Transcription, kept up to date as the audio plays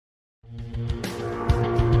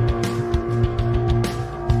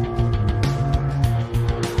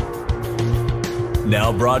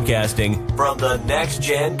Now broadcasting from the Next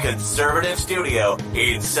Gen Conservative Studio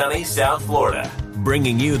in sunny South Florida,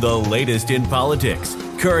 bringing you the latest in politics,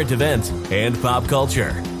 current events, and pop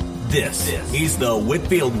culture. This is the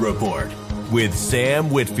Whitfield Report with Sam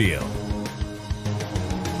Whitfield.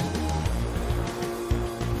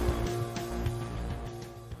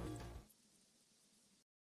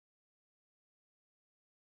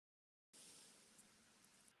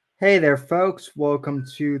 Hey there, folks. Welcome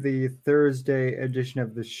to the Thursday edition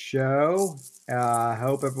of the show. I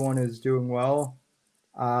hope everyone is doing well.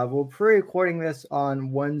 We're pre-recording this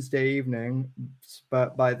on Wednesday evening,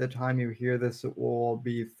 but by the time you hear this, it will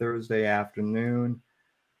be Thursday afternoon.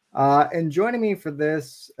 And joining me for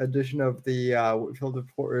this edition of the Whitfield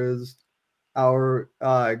Report is our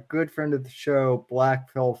good friend of the show,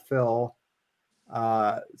 Black Phil.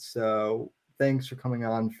 So thanks for coming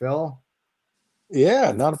on, Phil.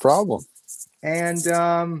 Yeah, not a problem. And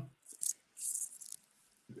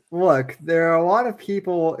look, there are a lot of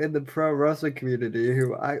people in the pro wrestling community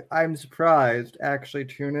who I'm surprised actually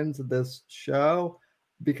tune into this show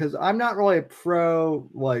because I'm not really a pro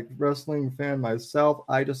wrestling fan myself.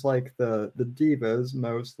 I just like the divas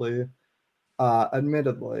mostly,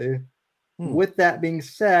 admittedly. With that being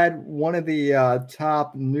said, one of the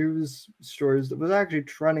top news stories that was actually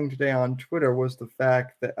trending today on Twitter was the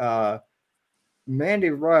fact that Mandy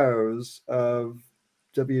Rose of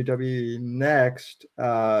WWE Next,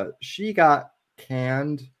 she got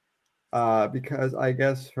canned because I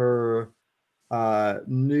guess her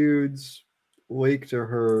nudes leaked or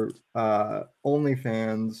her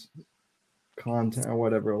OnlyFans content or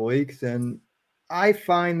whatever leaks, and I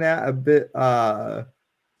find that a bit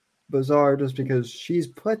bizarre just because she's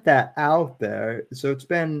put that out there. So it's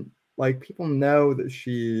been people know that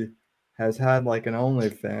she has had an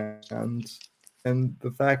OnlyFans. And the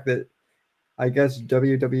fact that I guess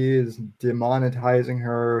WWE is demonetizing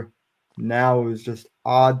her now is just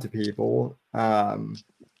odd to people,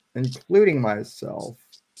 including myself,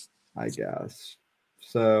 I guess.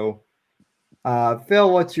 So,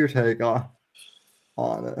 Phil, what's your take on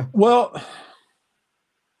it? Well,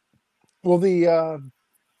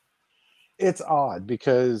 it's odd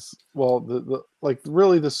because the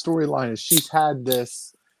storyline is she's had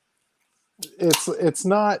this. It's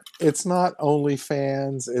not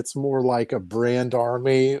OnlyFans. It's more like a brand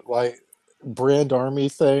army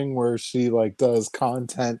thing where she does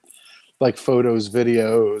content like photos,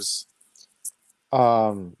 videos.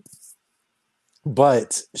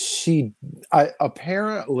 But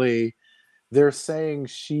apparently they're saying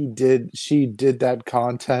she did that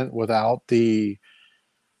content without the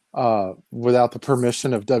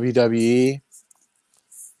permission of WWE,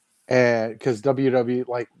 and because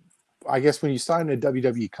WWE, I guess when you sign a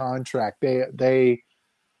WWE contract, they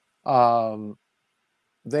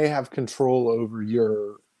have control over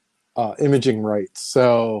your imaging rights.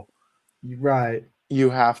 So right, you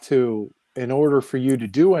have to, in order for you to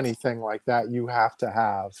do anything like that, you have to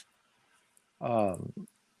have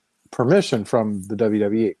permission from the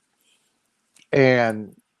WWE.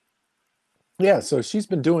 And yeah, so she's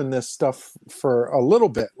been doing this stuff for a little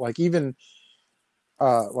bit. Even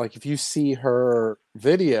if you see her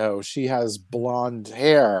video, she has blonde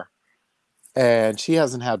hair, and she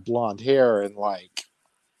hasn't had blonde hair in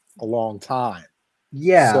a long time.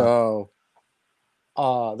 Yeah. So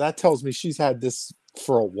that tells me she's had this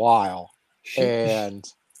for a while.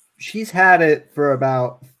 She's had it for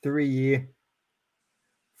about 3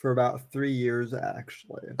 years,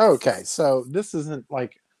 actually. Okay, so this isn't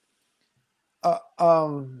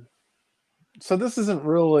so this isn't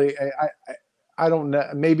really I don't know,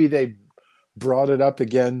 maybe they brought it up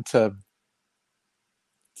again I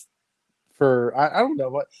don't know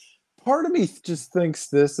what. Part of me just thinks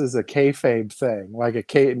this is a kayfabe thing, a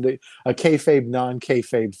kayfabe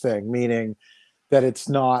non-kayfabe thing, meaning that it's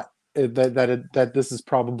not that this is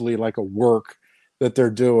probably a work that they're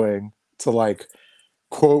doing to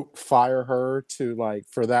quote fire her to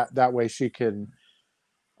for that way she can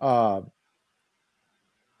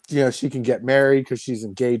she can get married because she's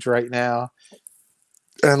engaged right now,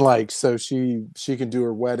 and so she can do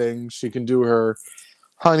her wedding, she can do her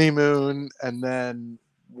honeymoon, and then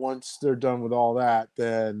once they're done with all that,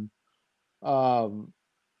 then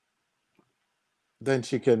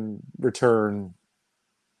she can return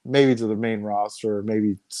maybe to the main roster, or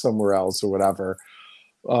maybe somewhere else or whatever.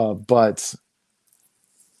 But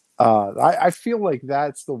I feel like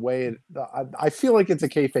that's the way I feel like it's a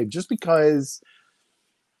kayfabe, just because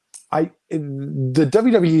the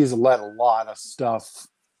WWE has let a lot of stuff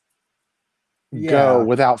go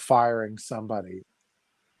without firing somebody,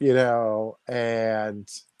 and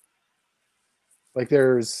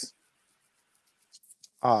there's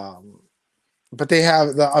Um, but they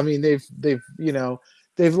have the. I mean, they've they've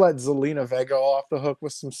let Zelina Vega off the hook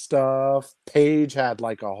with some stuff. Paige had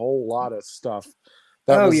like a whole lot of stuff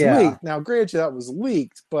that Oh was yeah. leaked. Now, granted, that was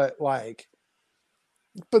leaked, but like,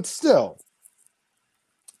 but still.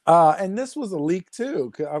 And this was a leak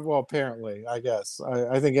too. Well, apparently, I guess.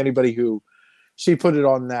 I think anybody who she put it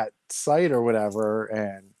on that site or whatever,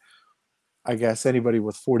 and I guess anybody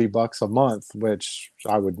with $40 a month, which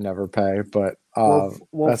I would never pay, but Well,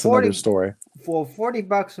 that's another story.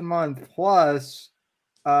 $40 a month plus,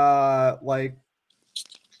 like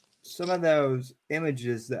some of those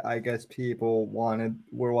images that I guess people wanted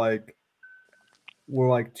were like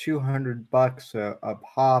 $200 a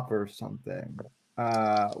pop or something,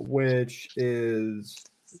 which is,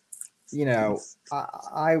 you know,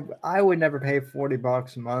 I would never pay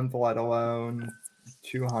 $40 a month, let alone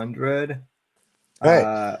 200.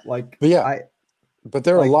 Hey, Like but yeah, I but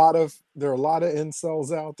there are a like lot of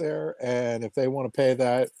incels out there, and if they want to pay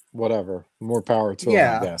that, whatever, more power to them, I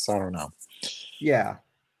yeah, guess. I don't know, yeah,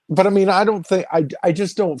 but I mean, I don't think I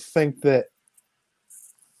just don't think that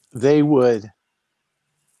they would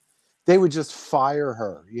just fire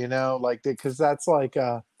her, like because that's like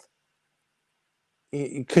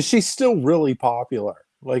because she's still really popular.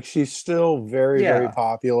 Like she's still very, very yeah,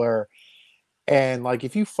 popular. And like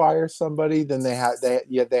if you fire somebody, then they have that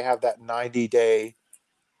 90-day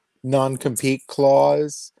non-compete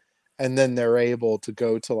clause, and then they're able to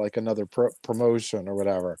go to like another promotion or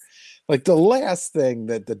whatever. Like the last thing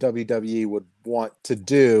that the WWE would want to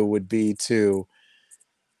do would be to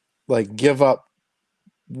like give up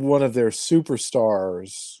one of their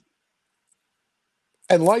superstars,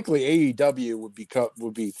 and likely AEW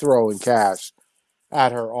would be throwing cash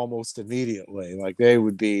at her almost immediately. Like they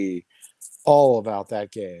would be all about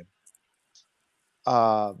that game.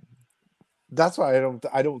 Um, that's why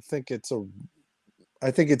I don't think it's a. I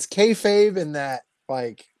think it's kayfabe in that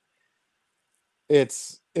like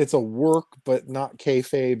it's a work, but not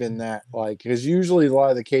kayfabe in that like because usually a lot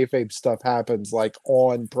of the kayfabe stuff happens like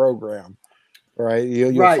on program, right?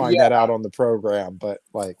 You'll right, find yeah, that out on the program, but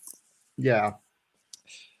like yeah.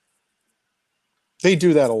 they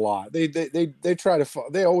do that a lot. They try to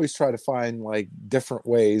they always try to find like different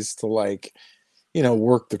ways to like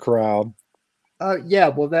work the crowd.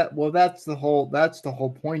 Yeah. That's the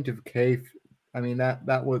whole point of cave. I mean that's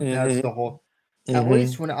Mm-hmm. the whole. At Mm-hmm.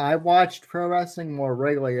 least when I watched pro wrestling more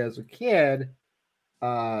regularly as a kid,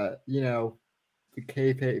 the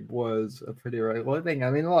kayfabe was a pretty regular thing. I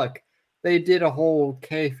mean, look, they did a whole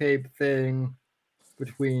kayfabe thing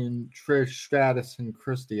between Trish Stratus and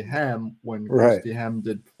Christy Hem when Right. Christy Hem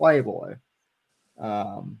did Playboy.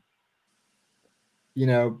 Um,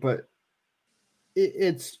 but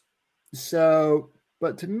it's so.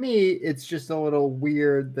 But to me, it's just a little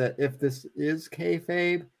weird that if this is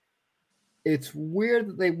kayfabe, it's weird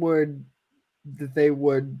that they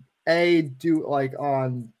would a do it like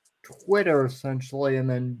on Twitter essentially, and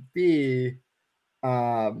then b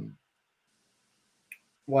um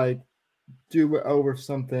like do it over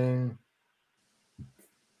something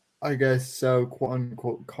I guess so quote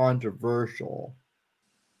unquote controversial.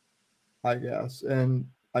 I guess, and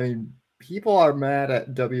I mean people are mad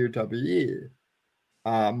at WWE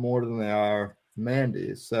more than they are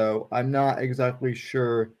Mandy, so I'm not exactly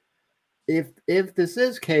sure if this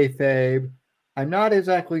is kayfabe, I'm not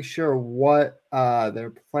exactly sure what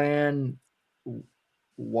their plan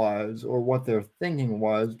was or what their thinking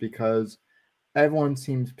was because everyone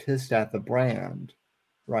seems pissed at the brand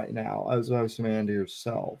right now, as well as Amanda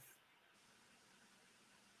herself.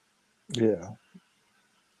 Yeah.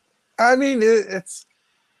 I mean, it's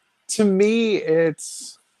to me,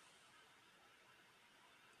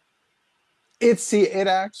 see, it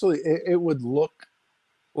actually it would look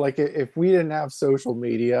like if we didn't have social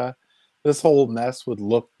media, this whole mess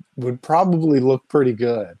would probably look pretty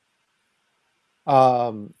good.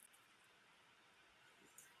 Um,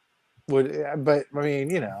 but I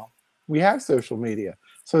mean, we have social media,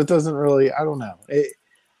 so it doesn't really. I don't know.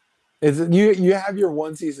 It's you have your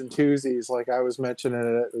onesies and twosies, like I was mentioning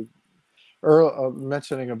it or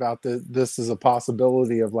mentioning about this is a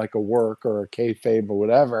possibility of like a work or a kayfabe or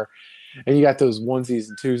whatever, and you got those onesies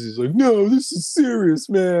and twosies like, no, this is serious,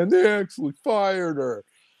 man. They actually fired her.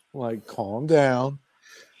 I'm like,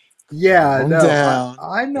 Yeah, calm no, down.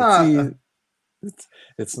 I'm It's not. easy.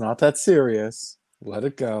 It's not that serious. Let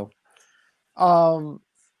it go. Um,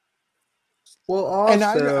 Well, and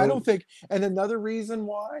I don't also, think. And another reason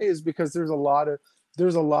why is because there's a lot of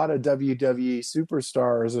WWE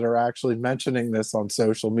superstars that are actually mentioning this on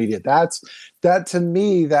social media. That to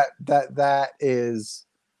me that is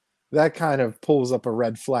that kind of pulls up a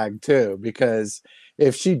red flag too, because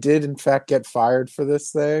if she did in fact get fired for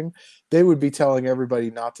this thing, they would be telling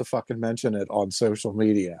everybody not to fucking mention it on social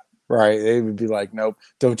media, right? They would be like, nope,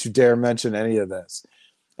 don't you dare mention any of this.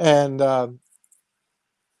 And so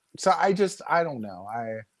I don't know.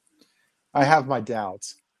 I have my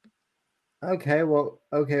doubts.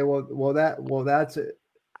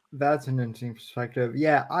 That's an interesting perspective.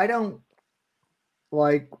 Yeah, I don't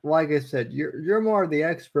like I said, you're more the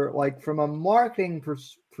expert. Like from a marketing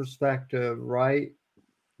perspective, right?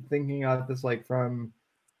 Thinking of this like from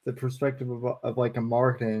the perspective of like a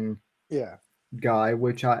marketing Yeah. guy,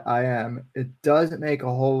 which I am, it doesn't make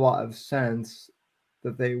a whole lot of sense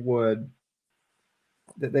that they would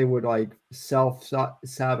like self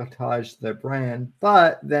sabotage their brand.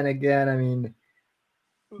 But then again, I mean,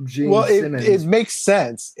 Gene Well, it Simmons. makes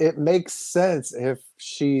sense. It makes sense if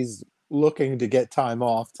she's looking to get time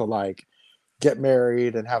off to like get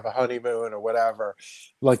married and have a honeymoon or whatever.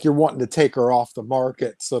 Like you're wanting to take her off the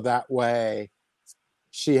market so that way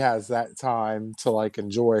she has that time to like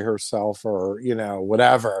enjoy herself or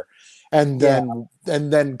whatever, Yeah,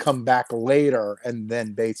 and then come back later and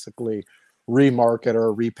then basically remarket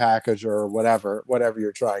or repackage or whatever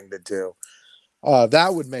you're trying to do.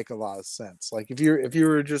 That would make a lot of sense. Like if you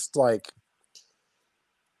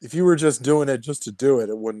were just doing it just to do it,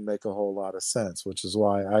 it wouldn't make a whole lot of sense, which is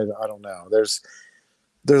why I don't know. There's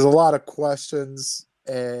a lot of questions,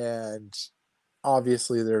 and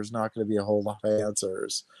obviously there's not going to be a whole lot of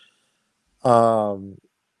answers. Um,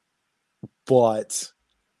 but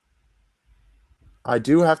I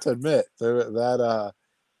do have to admit that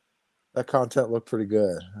content looked pretty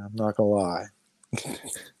good. I'm not gonna lie.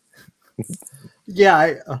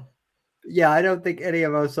 yeah, I don't think any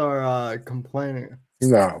of us are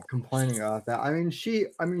No. complaining about that. I mean,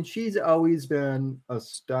 she's always been a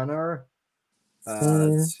stunner,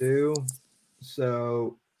 Mm, too.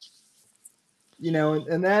 So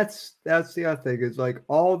and that's the other thing is like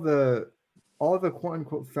all the quote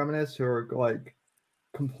unquote feminists who are like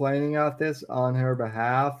complaining about this on her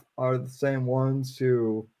behalf are the same ones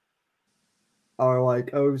who are like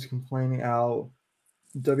always complaining how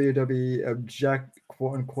WWE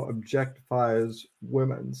quote unquote objectifies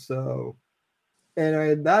women. So, and I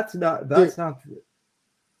mean dude, that's not.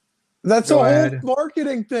 that's a Go whole ahead.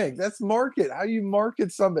 marketing thing. That's market. How you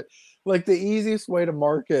market somebody. Like the easiest way to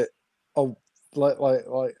market a like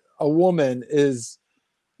a woman is,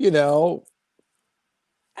 you know,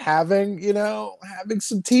 having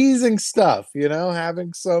some teasing stuff,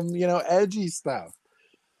 having some, edgy stuff.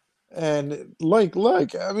 And like,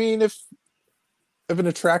 look, I mean, if an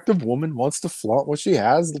attractive woman wants to flaunt what she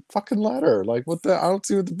has, fucking let her. Like, I don't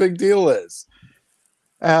see what the big deal is.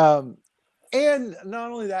 Um, and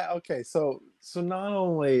not only that, okay, so not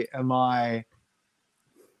only am I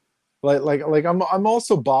like I'm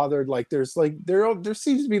also bothered. Like, there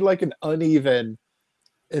seems to be like an uneven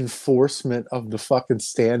enforcement of the fucking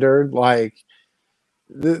standard. Like,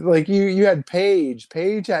 like you had Paige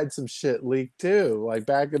had some shit leaked too. Like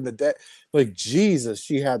back in the day, like Jesus,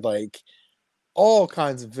 she had like all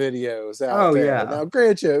kinds of videos out Oh there. yeah. Now,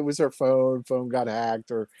 granted, it was her phone got hacked,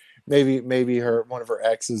 or maybe one of her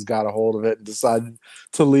exes got a hold of it and decided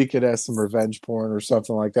to leak it as some revenge porn or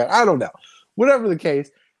something like that. I don't know. Whatever the case,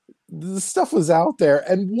 the stuff was out there,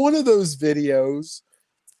 and one of those videos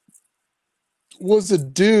was a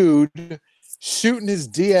dude shooting his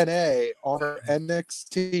DNA on her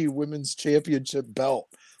NXT Women's Championship belt.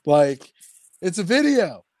 Like, it's a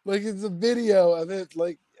video. Like, it's a video of it.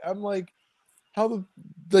 Like, I'm like, how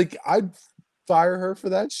the I'd fire her for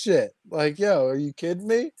that shit. Like, yo, are you kidding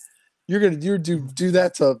me? You do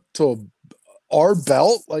that to our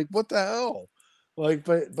belt? Like, what the hell? Like,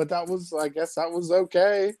 but that was, I guess that was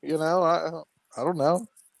okay. I don't know.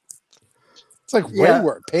 It's like way Yeah.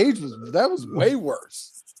 worse. That was way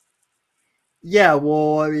worse. Yeah.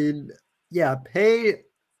 Well, I mean, yeah. Paige.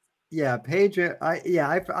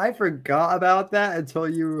 I forgot about that until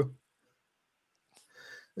you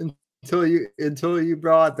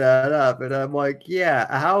brought that up, and I'm like, yeah,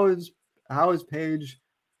 how is Paige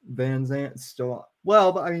Van Zant still?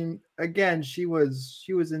 Well, but I mean, again, she was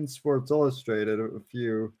in Sports Illustrated a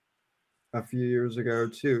few years ago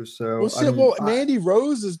too. Well, So I shit. mean, Well, Mandy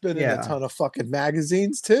Rose has been in a yeah, ton of fucking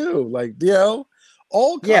magazines too. Like,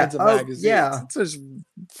 all yeah, kinds of oh magazines. yeah, It's just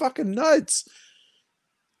fucking nuts.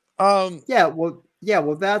 Um,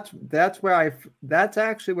 well, that's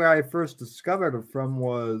actually where I first discovered her from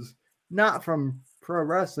was not from pro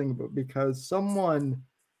wrestling, but because someone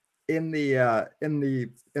in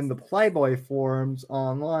the Playboy forums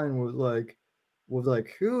online was like,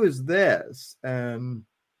 who is this? And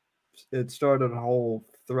it started a whole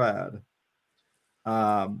thread.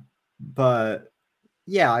 But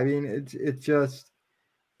yeah, I mean, it's just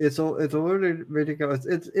it's a little ridiculous.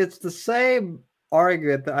 It's the same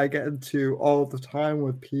argument that I get into all the time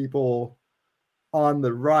with people on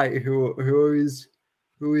the right who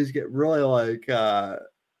always get really like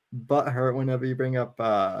butthurt whenever you bring up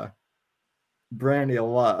Brandy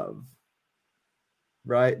Love,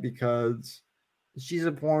 right? Because she's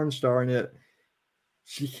a porn star and it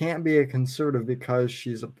she can't be a conservative because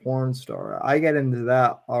she's a porn star. I get into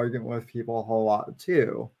that argument with people a whole lot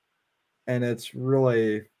too. And it's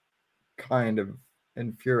really kind of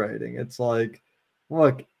infuriating. It's like,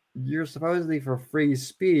 look, you're supposedly for free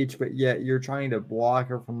speech, but yet you're trying to block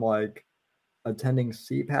her from like attending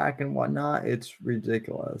CPAC and whatnot. It's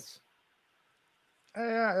ridiculous.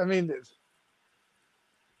 Yeah, I mean,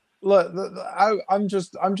 look, I'm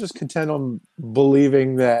just content on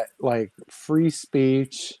believing that like free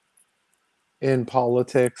speech in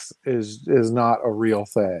politics is not a real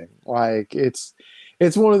thing. Like it's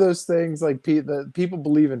one of those things like that people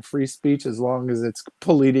believe in free speech as long as it's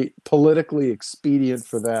politically expedient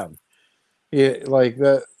for them. Yeah, like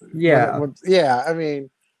that Yeah. yeah, I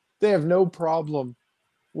mean, they have no problem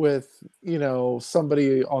with,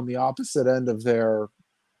 somebody on the opposite end of their,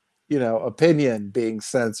 opinion being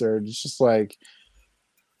censored. It's just like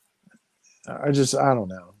I don't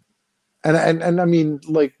know. And I mean,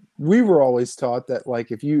 like we were always taught that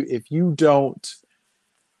like if you're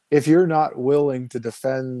not willing to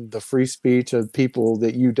defend the free speech of people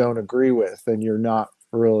that you don't agree with, then you're not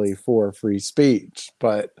really for free speech.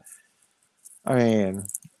 But I mean,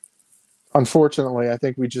 unfortunately, I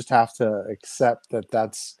think we just have to accept that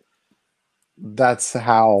that's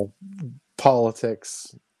how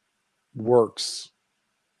politics works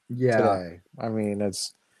Yeah. today. I mean,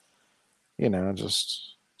 it's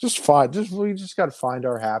just find just we just got to find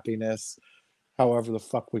our happiness however the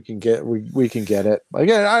fuck we can get it. Like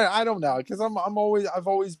I don't know because I've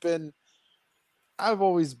always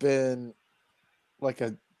been like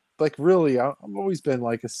a like really I've always been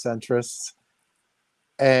like a centrist,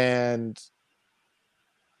 and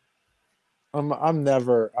I'm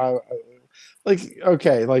never like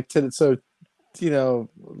okay like so you know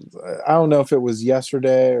I don't know if it was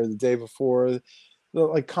yesterday or the day before,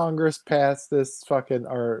 like Congress passed this fucking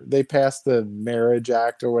or they passed the Marriage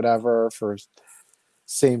Act or whatever for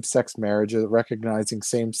same-sex marriages, recognizing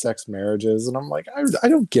same-sex marriages, and I'm like I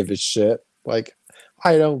don't give a shit. Like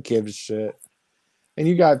I don't give a shit. And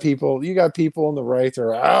you got people on the right that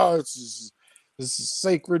are this is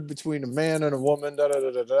sacred between a man and a woman, da da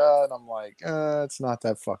da da da. And I'm like, it's not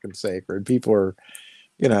that fucking sacred.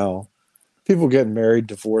 You know, people getting married,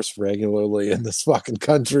 divorced regularly in this fucking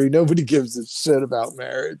country. Nobody gives a shit about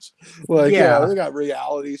marriage. Like, yeah, Yeah. they got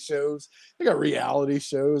reality shows. They got reality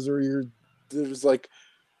shows where there's like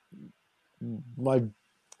my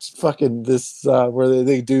fucking this where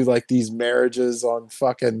they do like these marriages on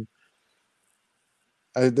fucking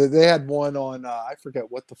they had one on I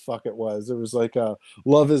forget what the fuck it was. It was like a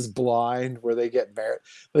Love Is Blind where they get married.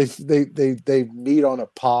 They meet on a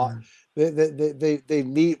pot. They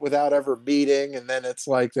meet without ever meeting, and then it's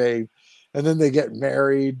like and then they get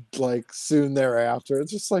married like soon thereafter.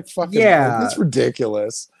 It's just like fucking like Yeah. it's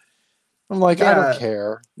ridiculous. I'm like I don't Yeah.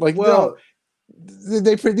 care. Like no, Well,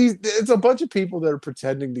 these it's a bunch of people that are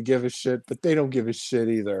pretending to give a shit, but they don't give a shit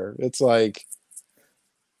either. It's like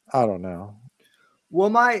I don't know.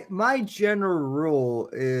 my general rule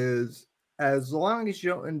is as long as you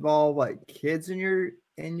don't involve like kids in your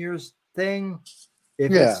thing,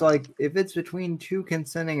 Yeah. if it's between two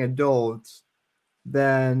consenting adults,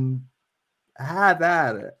 then have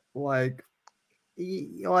at it. Like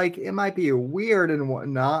it might be weird and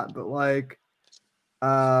whatnot,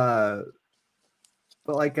 uh,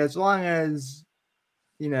 but like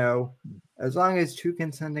you know, as long as two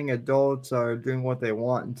consenting adults are doing what they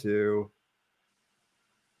want to,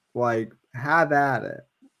 like have at it,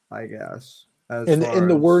 I guess. As in in far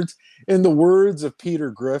the as words in the words of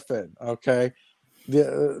Peter Griffin, okay,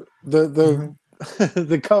 the the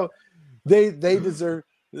they deserve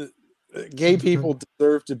gay people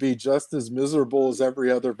deserve to be just as miserable as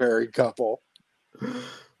every other married couple.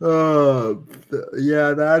 uh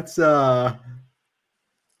yeah, that's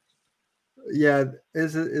yeah,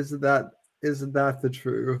 isn't that the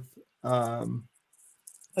truth? Um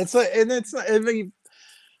It's like, and it's I mean,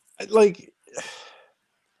 like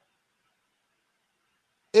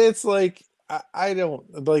it's like I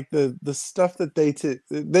don't like the stuff that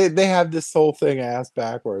they have this whole thing ass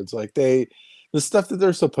backwards. Like the stuff that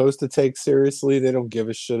they're supposed to take seriously, they don't give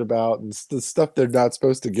a shit about, and the stuff they're not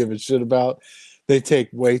supposed to give a shit about, they take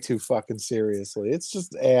way too fucking seriously. It's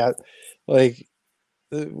just like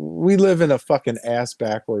we live in a fucking ass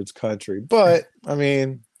backwards country. But I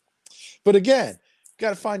mean, but again,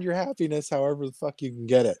 got to find your happiness however the fuck you can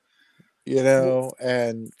get it, you Well, know.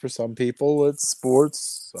 And for some people, it's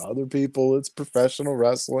sports. Other people, it's professional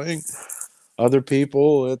wrestling. Other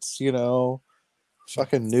people, it's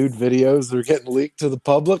fucking nude videos that are getting leaked to the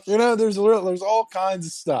public. There's all kinds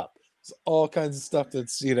of stuff. There's all kinds of stuff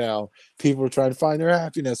that's people are trying to find their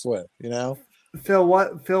happiness with. Phil,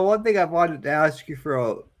 one thing I've wanted to ask you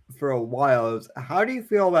for a while is how do you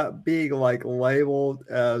feel about being like labeled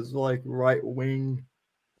as like right wing,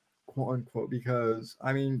 quote unquote? Because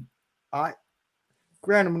I mean, I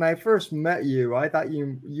granted when I first met you, I thought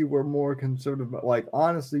you were more conservative, but like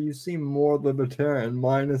honestly, you seem more libertarian,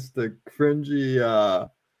 minus the cringy,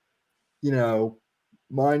 you know,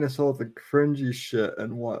 minus all the cringy shit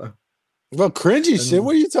and what Well, cringy shit. and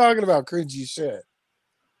What are you talking about? Cringy shit.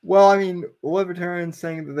 well, I mean, libertarians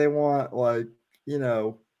saying that they want like you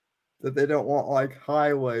know that they don't want like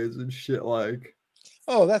highways and shit like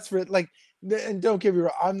Oh, that's like, and don't get me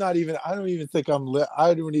wrong. I don't even think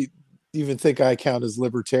I don't even think I count as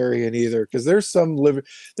libertarian either. Because there's some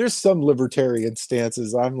libertarian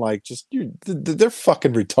stances. I'm like, just they're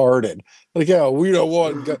fucking retarded. Like, yeah, we don't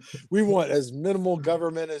want, we want as minimal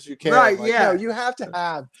government as you can. right, Like, no, yeah. you have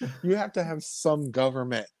to have some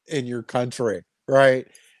government in your country, right?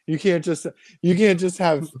 You can't just, you can't just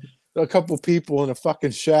have a couple people in a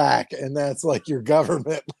fucking shack and that's like your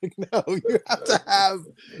government. Like, no, you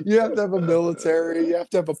have to have a military, you have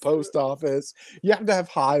to have a post office, you have to have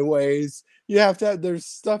highways, you have to have, there's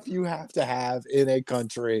stuff you have to have in a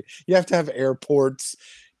country, you have to have airports,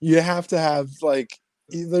 you have to have like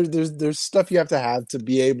there's stuff you have to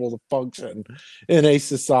be able to function in a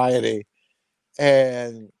society.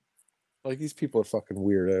 And like, these people are fucking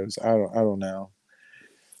weirdos. I don't know.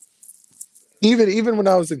 Even when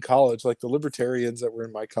I was in college, like the libertarians that were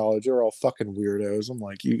in my college, they were all fucking weirdos. I'm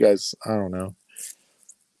like, you guys, I don't know.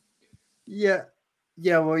 Yeah,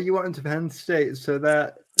 yeah. Well, you went to Penn State, so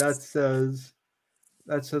that says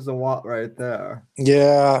a lot right there.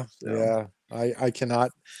 Yeah, So yeah. I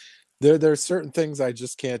cannot. There's certain things I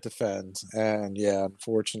just can't defend, and yeah,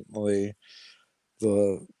 unfortunately,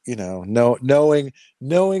 the knowing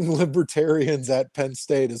libertarians at Penn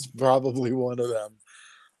State is probably one of them.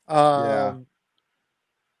 yeah,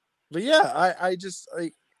 But yeah, I just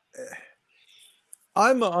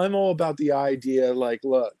I'm all about the idea. Like,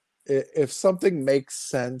 look, if something makes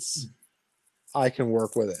sense, I can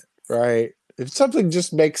work with it, right? If something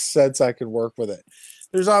just makes sense, I can work with it.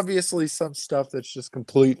 There's obviously some stuff that's just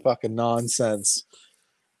complete fucking nonsense.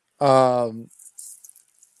 Um,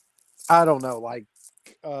 I don't know, like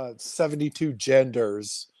 72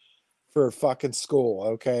 genders for fucking school.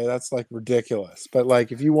 Okay, that's like ridiculous. But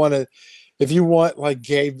like, if you want like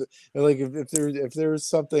gay, like if there's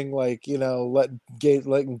something like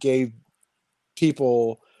letting gay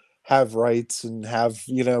people have rights and have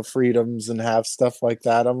freedoms and have stuff like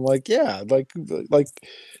that, I'm like, yeah, like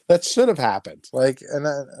that should have happened. Like, and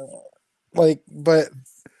but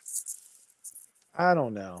I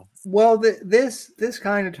don't know. well, this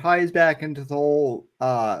kind of ties back into the whole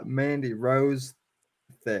Mandy Rose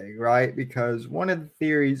thing, right? Because one of the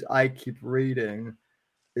theories I keep reading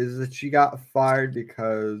is that she got fired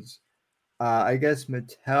because I guess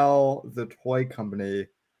Mattel, the toy company,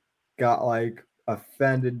 got like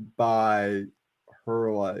offended by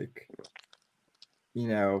her like you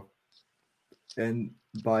know and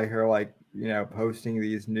by her like posting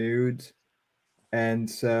these nudes, and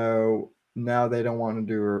so now they don't want to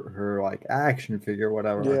do her like action figure or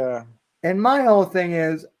whatever. Yeah, And my whole thing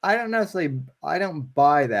is I don't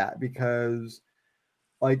buy that because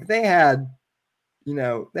like they had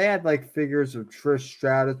like figures of Trish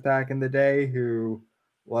Stratus back in the day who,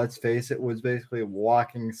 let's face it, was basically a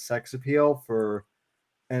walking sex appeal for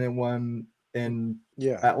anyone in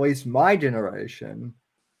yeah, at least my generation.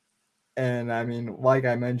 And I mean, like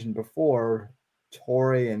I mentioned before,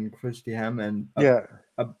 Tori and Christy Hem and yeah,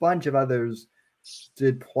 a bunch of others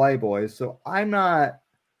did Playboy. So I'm not.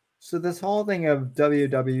 So this whole thing of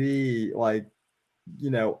WWE, like,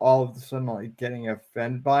 all of a sudden, like, getting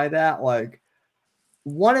offended by that, like,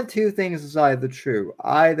 one of two things is either true.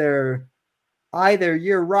 Either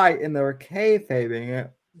you're right and they're kayfabing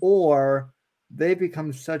it, or they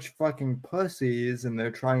become such fucking pussies and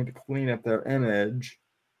they're trying to clean up their image,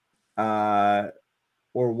 uh,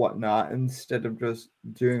 or whatnot, instead of just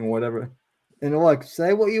doing whatever. And look,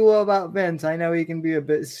 say what you will about Vince. I know he can be a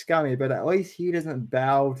bit scummy, but at least he doesn't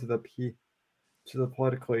bow to the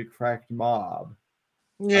politically correct mob.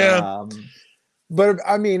 yeah. Um, But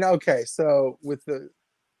I mean, okay, so with the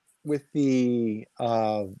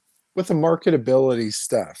with the marketability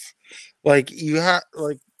stuff. Like you have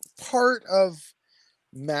like part of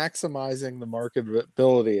maximizing the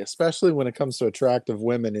marketability, especially when it comes to attractive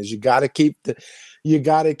women, is you got to keep the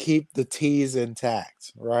teas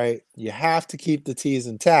intact, right? You have to keep the teas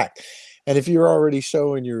intact. And if you're already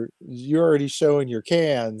showing your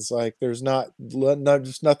cans, like there's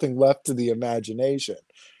nothing left to the imagination,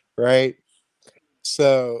 right?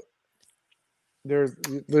 So there's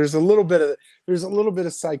there's a little bit of there's a little bit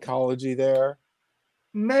of psychology there,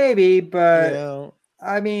 Maybe, you but know.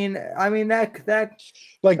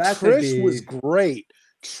 Like that could Trish was be. great.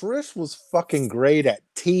 Trish was fucking great at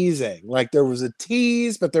teasing. Like there was a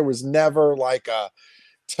tease, but there was never like a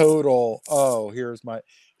total, oh, here's my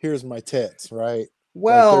tits, right?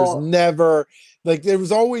 Like there's Well, never like there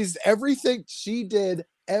was always everything she did,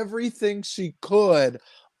 everything she could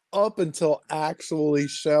up until actually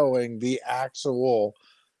showing the actual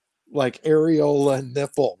like areola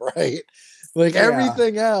nipple, right? Like yeah.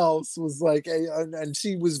 everything else was like and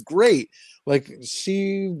she was great. Like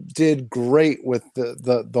she did great with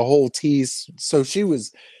the whole tease. So she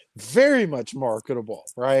was very much marketable,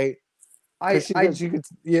 right? Because I she could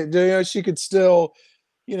yeah, you know, she could still,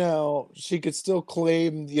 you know, she could still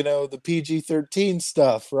claim, you know, the PG-13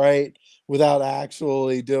 stuff, right? Without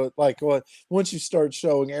actually doing like what once you start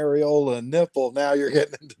showing areola and nipple, now you're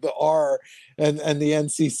getting into the R and the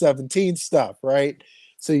NC-17 stuff, right?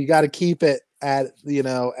 So you got to keep it at, you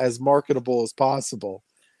know, as marketable as possible.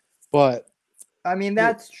 But I mean it,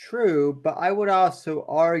 that's true, but I would also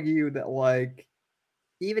argue that like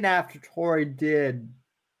even after Tori did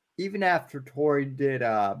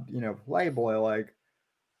Playboy, like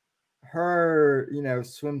her,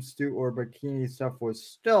 swimsuit or bikini stuff was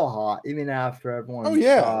still hot even after oh everyone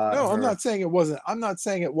yeah, saw no, her. I'm not saying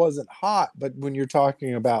it wasn't hot, but when you're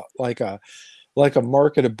talking about like a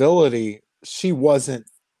marketability, she wasn't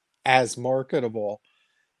as marketable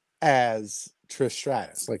as Trish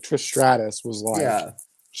Stratus. Like Trish Stratus was like Yeah.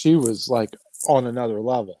 she was like on another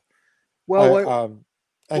level. Well, I what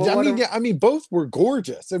and well I what mean a, yeah, I mean both were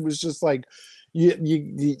gorgeous. It was just like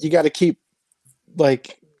you got to keep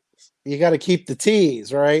like you got to keep the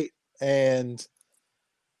teas, right? And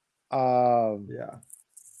um yeah.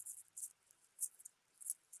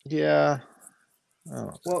 yeah, I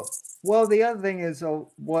don't know. Well, the other thing is,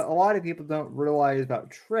 what a lot of people don't realize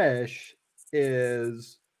about Trish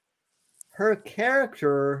is her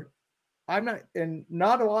character. I'm not, and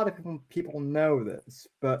not a lot of people know this,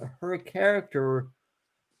 but her character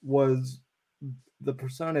was the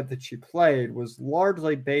persona that she played was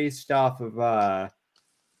largely based off of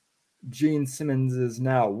Gene Simmons's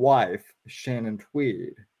now wife, Shannon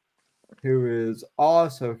Tweed, who is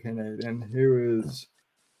also Canadian, who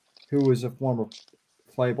was a former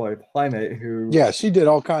Playboy playmate who, Yeah, she did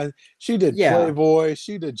all kinds. She did yeah, Playboy.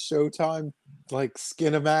 She did Showtime, like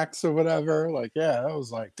Skinamax or whatever. Like, yeah, I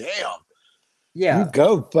was like, damn, you yeah,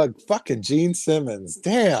 go, fucking Gene Simmons.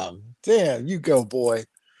 Damn, you go, boy.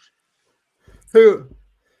 who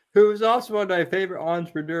who is also one of my favorite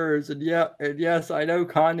entrepreneurs. And yeah, and yes, I know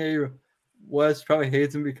Kanye West probably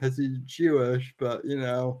hates him because he's Jewish, but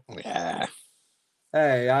Yeah,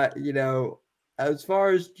 hey, as far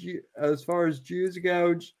as Jews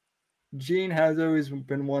go, Gene has always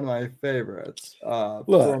been one of my favorites.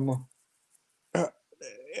 look, From uh,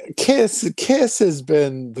 Kiss has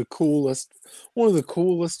been the coolest, one of the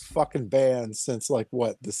coolest fucking bands since like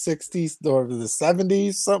what the '60s or the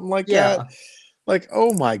 '70s, something like that. Yeah, Like,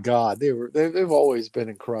 oh my god, they've always been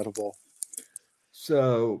incredible.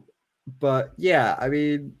 so, but yeah, I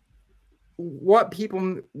mean, what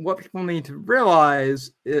people need to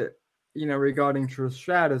realize regarding Trish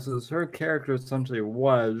Stratus is her character essentially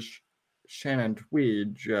was Shannon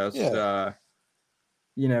Tweed, just Yeah,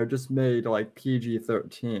 just made like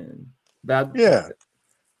PG-13. That yeah,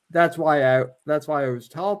 that's why I always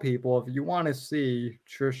tell people, if you want to see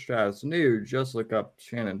Trish Stratus nude, just look up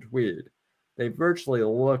Shannon Tweed. They virtually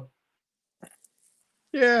look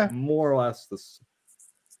yeah, more or less this,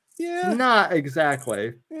 yeah, not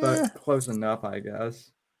exactly, yeah. but close enough, I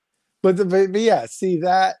guess. But yeah, see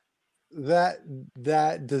that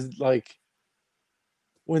that does like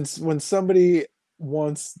when somebody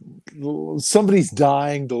wants somebody's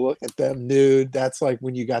dying to look at them nude, that's like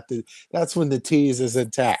when you got the that's when the tease is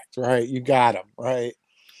intact, right? You got them, right?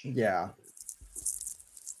 Yeah.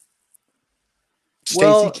 Stacy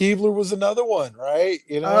Well, Keebler was another one, right?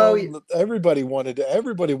 You oh, know, everybody wanted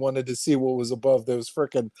to see what was above those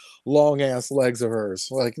freaking long ass legs of hers.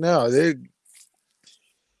 Like, no, they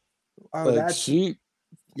oh, like that's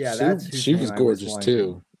yeah, she that's whose she name was I was gorgeous blanking.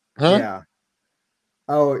 too. Huh? Yeah.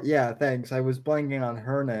 Oh, yeah, thanks. I was blanking on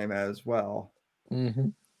her name as well. Mm-hmm.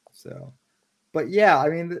 So, but yeah, I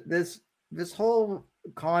mean, this whole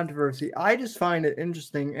controversy, I just find it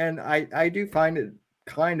interesting, and I do find it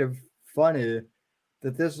kind of funny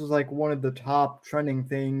that this is like one of the top trending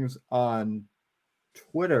things on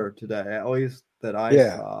Twitter today, at least that I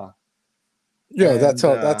Yeah. saw. Yeah, And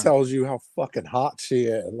that tells you how fucking hot she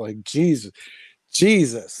is. Like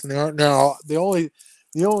Jesus. Now the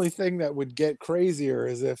only thing that would get crazier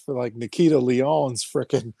is if like Nikita Leon's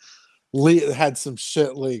freaking had some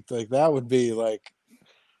shit leaked. Like that would be like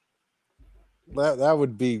that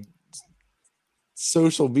would be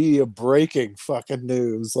social media breaking fucking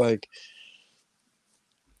news. Like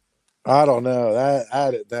I don't know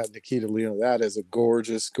that Nikita Leon, that is a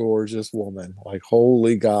gorgeous, gorgeous woman. Like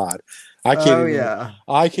holy God, I can't oh even yeah,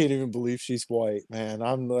 I can't even believe she's white, man.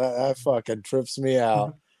 That fucking trips me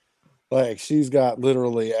out. Like she's got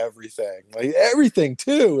literally everything, like everything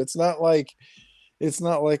too. It's not like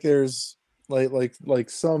there's like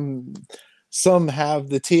some have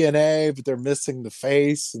the TNA, but they're missing the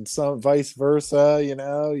face, and some vice versa. You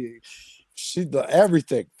know, she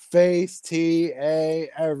everything face TA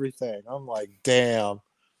everything. I'm like, damn.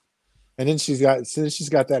 And then she's got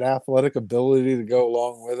that athletic ability to go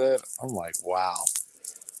along with it. I'm like, wow.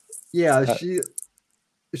 yeah. Uh,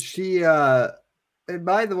 She and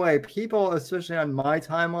by the way, people, especially on my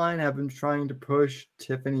timeline, have been trying to push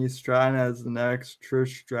Tiffany Stratton as the next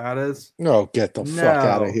Trish Stratus. no, get the fuck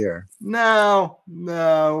out of No, here.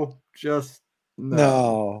 no, just no.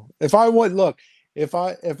 No. If I would look, if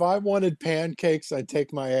I wanted pancakes, I'd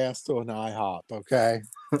take my ass to an IHOP, okay?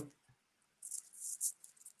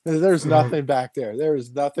 There's nothing back there. There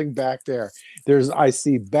is nothing back there. I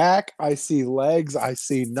see back, I see legs, I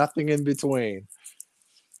see nothing in between.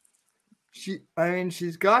 I mean,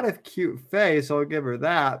 she's got a cute face. I'll give her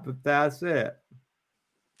that, but that's it.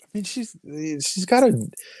 I mean, she's got a,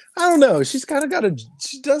 I don't know. She's kind of got a.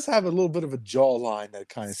 She does have a little bit of a jawline that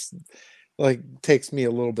kind of like takes me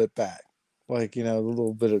a little bit back. Like a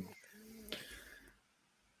little bit of.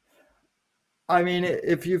 I mean,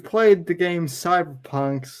 if you've played the game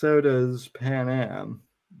Cyberpunk, so does Pan Am.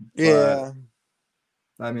 But Yeah.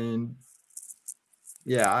 I mean,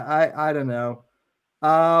 yeah, I don't know.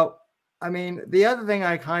 Uh, I mean, the other thing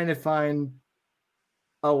I kind of find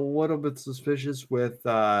a little bit suspicious with,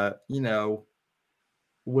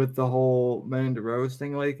 with the whole Mandy Rose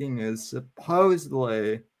thing leaking is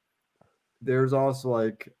supposedly there's also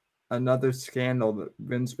like another scandal that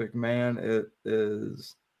Vince McMahon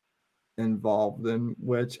is involved in,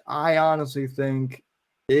 which I honestly think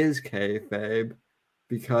is kayfabe,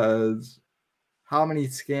 because how many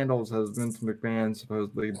scandals has Vince McMahon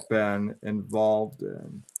supposedly been involved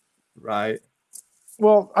in, right?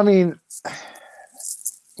 Well, I mean,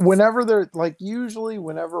 whenever they're like usually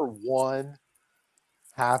whenever one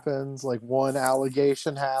happens, like one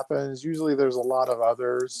allegation happens, usually there's a lot of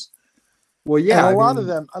others. Well, And yeah, I mean,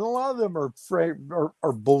 a lot of them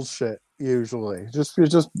are bullshit usually. Just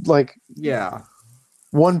like yeah.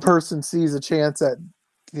 one person sees a chance at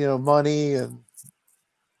money, and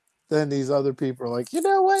then these other people are like, you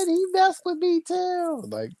know what, he messed with me too.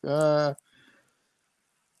 Like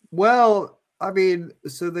Well, I mean,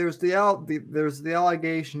 so there's the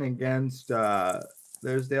allegation against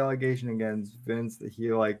Vince that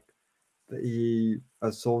he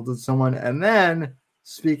assaulted someone, and then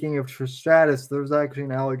speaking of Trish Stratus, there's actually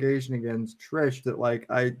an allegation against Trish that like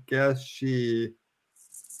I guess she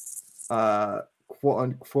quote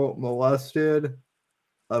unquote molested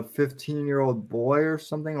a 15-year-old boy or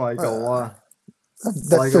something uh,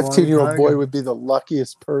 that like a long 15-year-old time boy ago. would be the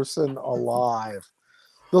luckiest person alive.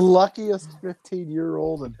 The luckiest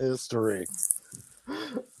 15-year-old in history.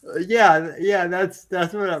 Yeah, that's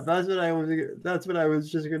what I was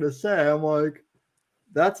just gonna say. I'm like,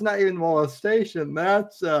 that's not even molestation.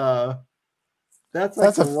 That's like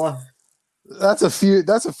That's the a law.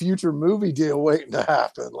 that's a future movie deal waiting to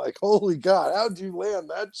happen. Like, holy God, how'd you land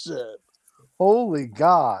that shit? Holy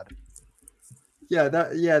God.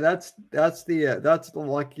 That's the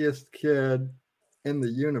luckiest kid in the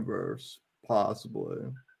universe, possibly.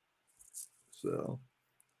 So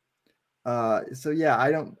so yeah,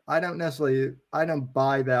 I don't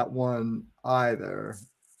buy that one either.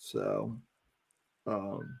 So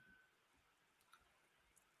um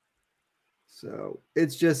so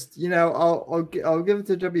it's just, I'll give it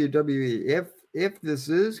to WWE. If this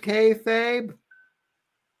is kayfabe,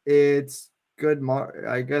 it's good.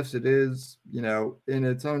 I guess it is, in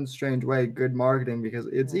its own strange way, good marketing, because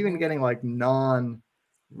it's even getting like non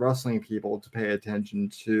wrestling people to pay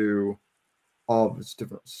attention to all of this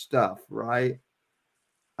different stuff, right?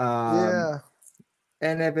 Um, Yeah.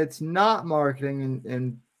 and if it's not marketing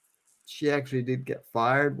and she actually did get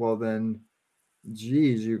fired, well then,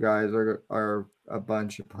 geez, you guys are a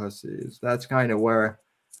bunch of pussies. That's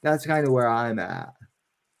kind of where I'm at.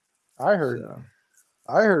 I heard So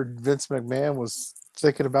I heard Vince McMahon was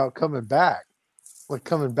thinking about coming back, like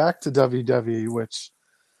coming back to WWE, which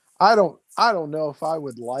I don't know if I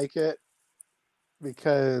would like it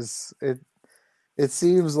because it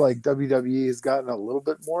seems like WWE has gotten a little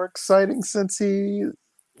bit more exciting since he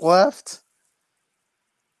left.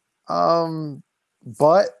 Um,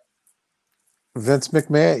 but Vince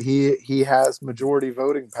McMahon, he has majority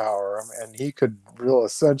voting power, and he could real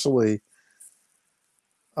essentially,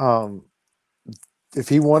 um, if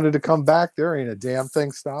he wanted to come back, there ain't a damn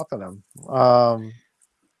thing stopping him.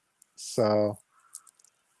 So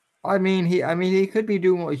I mean he could be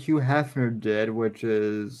doing what Hugh Hefner did, which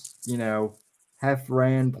is, Hef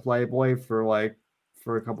ran Playboy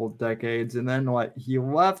for a couple decades, and then like he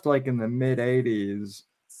left like in the mid '80s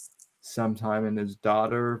sometime, and his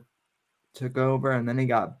daughter took over, and then he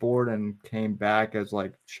got bored and came back as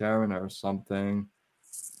like chairman or something.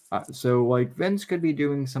 So like Vince could be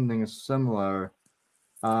doing something similar.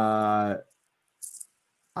 Uh,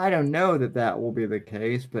 I don't know that will be the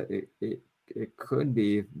case, but it could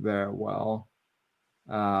be very well.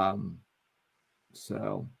 Um,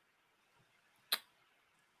 so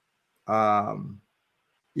um,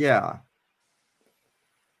 yeah,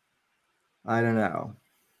 I don't know.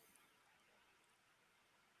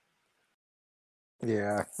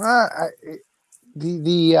 yeah,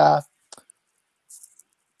 the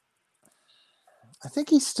I think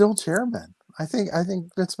he's still chairman. I think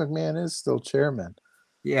Vince McMahon is still chairman.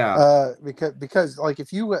 Yeah, Because like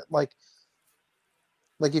if you like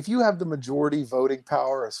if you have the majority voting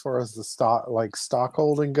power as far as the stock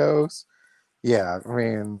holding goes, yeah, I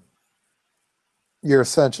mean you're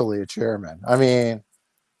essentially a chairman. I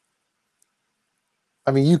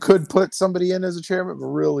mean you could put somebody in as a chairman, but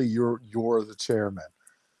really you're the chairman.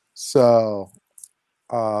 So,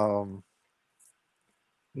 um,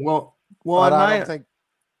 well, but in I don't my think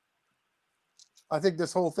I think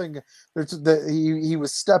this whole thing there's that he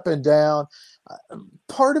was stepping down.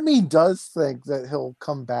 Part of me does think that he'll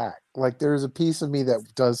come back. Like there's a piece of me that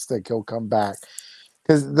does think he'll come back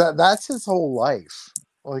because that's his whole life.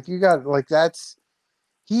 Like you got like that's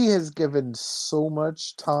he has given so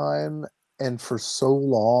much time and for so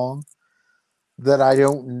long that I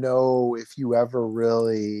don't know if you ever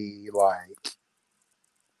really like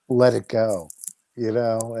let it go,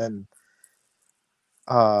 and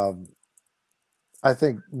um I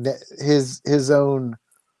think his own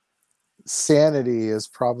sanity is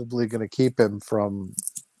probably going to keep him from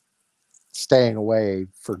staying away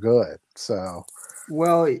for good. So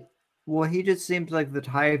well, he just seems like the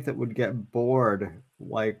type that would get bored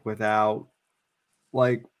like without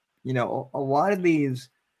like a lot of these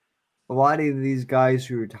guys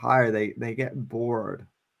who retire, they get bored,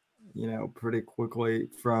 pretty quickly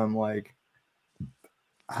from like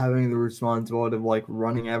having the responsibility of like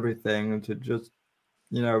running everything to just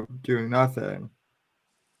doing nothing.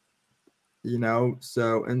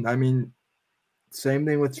 So, and I mean, same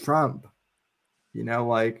thing with Trump.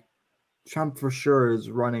 Like Trump for sure is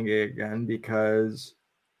running it again because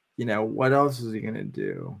what else is he gonna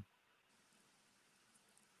do?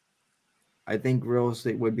 I think real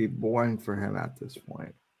estate would be boring for him at this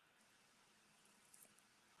point.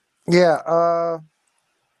 yeah,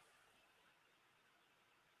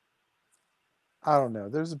 I don't know.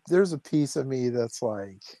 There's a piece of me that's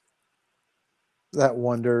like that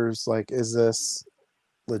wonders like is this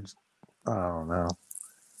I don't know.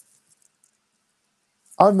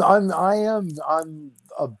 I'm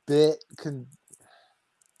a bit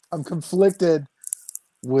I'm conflicted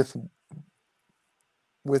with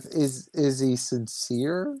is he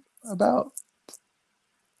sincere about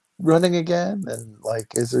running again, and like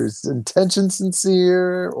is his intention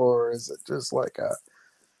sincere, or is it just like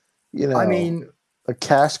you I know mean, a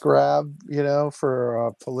cash grab, for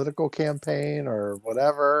a political campaign or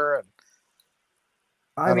whatever. And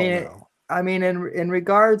I I don't mean, know. in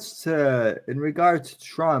regards to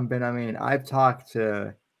Trump, and I mean, I've talked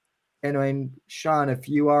to, and I mean, Sean, if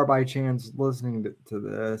you are by chance listening to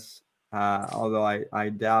this, although I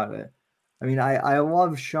doubt it, I mean, I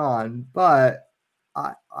love Sean, but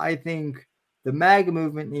I think the MAGA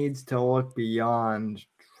movement needs to look beyond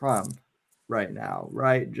Trump right now,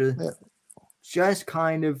 right? Yeah, Just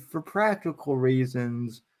kind of for practical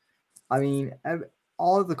reasons. I mean,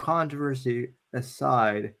 all of the controversy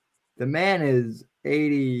aside, the man is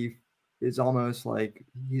 80, is almost like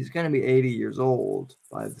he's going to be 80 years old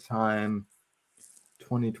by the time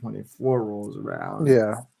 2024 rolls around.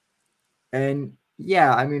 yeah, And,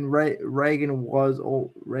 yeah, I mean, Reagan was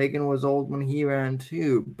old. Reagan was old when he ran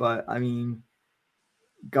too. But I mean,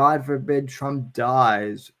 God forbid Trump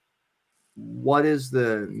dies. What is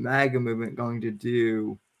the MAGA movement going to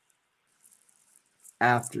do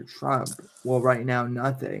after Trump? Well, right now,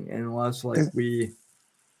 nothing, unless like we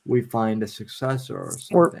find a successor or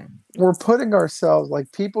we're something. we're putting ourselves,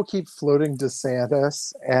 like, people keep floating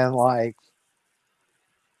DeSantis, and like,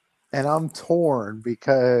 and I'm torn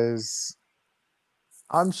because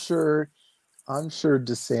I'm sure I'm sure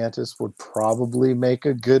DeSantis would probably make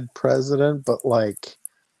a good president, but like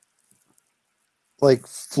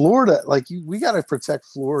Florida, like we got to protect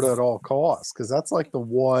Florida at all costs, because that's like the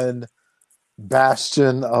one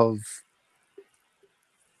bastion of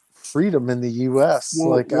freedom in the U.S.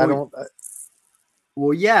 Well, Like, I well, don't.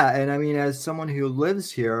 well, yeah, and I mean, as someone who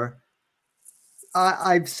lives here,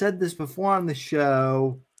 I've said this before on the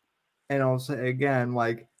show, and I'll say again,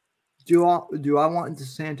 like, do I want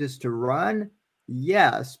DeSantis to run?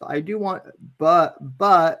 Yes, I do want, but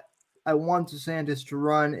I want DeSantis to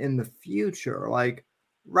run in the future. Like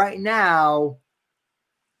right now,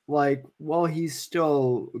 like while he's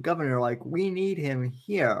still governor, like we need him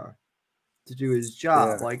here to do his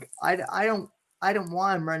job. Yeah. Like I don't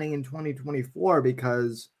want him running in 2024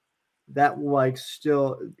 because that will like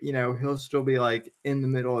still he'll still be like in the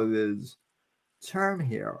middle of his term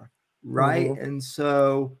here, right? Mm-hmm. And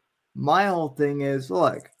so my whole thing is,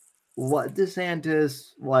 look, let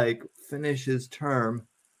DeSantis like finish his term,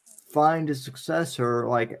 find a successor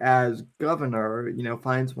like as governor,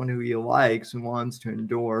 find someone who he likes and wants to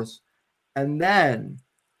endorse, and then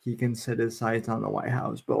he can set his sights on the White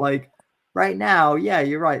House. But like right now, yeah,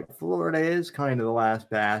 you're right. Florida is kind of the last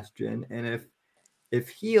bastion, and if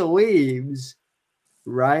he leaves,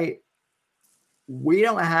 right, we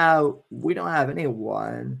don't have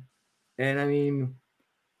anyone. And I mean,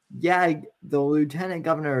 yeah, the lieutenant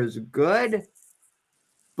governor is good,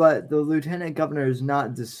 but the lieutenant governor is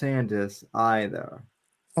not DeSantis either.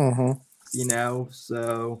 Mm-hmm.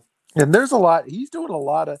 So And there's a lot. He's doing a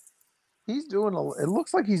lot of. He's doing a. It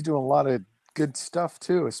looks like he's doing a lot of good stuff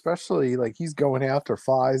too. Especially like he's going after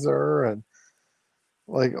Pfizer, and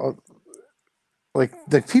like like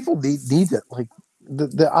the people need it. Like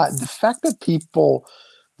the fact that people,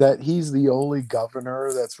 that he's the only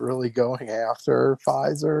governor that's really going after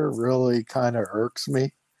Pfizer really kind of irks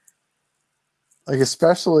me. Like,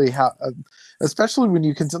 especially when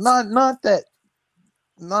you can, not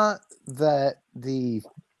that the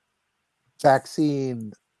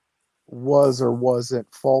vaccine was or wasn't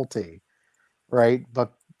faulty, right?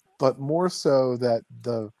 But more so that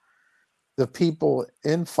the people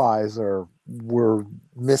in Pfizer were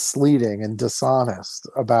misleading and dishonest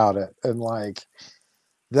about it, and like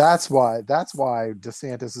that's why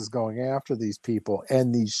DeSantis is going after these people,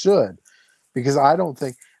 and these should, because I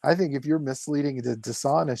think if you're misleading and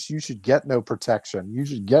dishonest, you should get no protection. You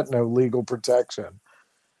should get no legal protection.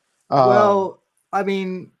 Um, well, I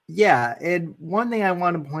mean, yeah, and one thing I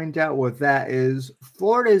want to point out with that is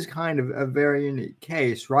Florida is kind of a very unique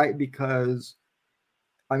case, right? Because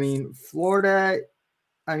I mean, Florida,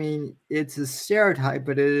 I mean, it's a stereotype,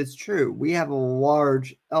 but it is true. We have a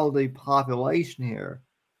large elderly population here,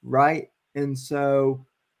 right? And so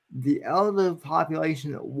the elderly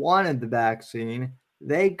population that wanted the vaccine,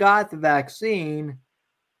 they got the vaccine,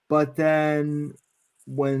 but then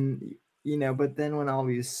when when all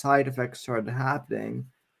these side effects started happening,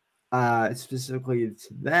 specifically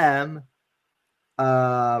to them,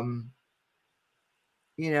 um,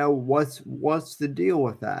 what's the deal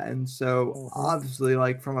with that? And so mhm. obviously,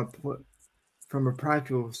 like from a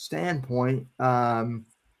practical standpoint, the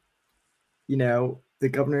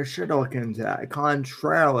governor should look into that.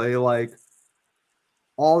 Contrarily, like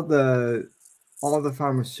all the all the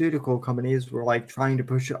pharmaceutical companies were like trying to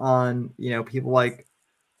push it on, people like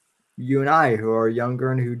you and I who are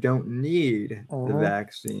younger and who don't need the Mhm.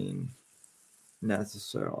 vaccine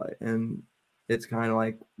necessarily. And it's kind of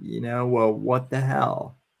like, well, what the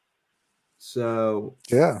hell? So,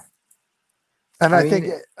 Yeah, and I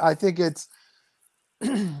mean, I think it's,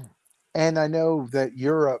 and I know that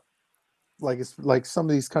Europe, like it's like some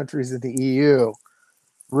of these countries in the EU,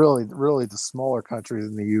 really the smaller countries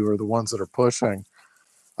in the EU are the ones that are pushing.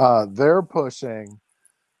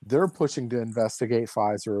 They're pushing to investigate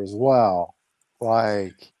Pfizer as well.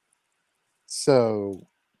 Like, so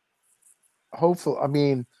hopefully, I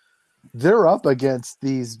mean, they're up against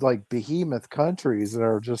these like behemoth countries that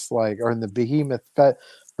are just like, are in the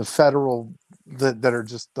the federal, that are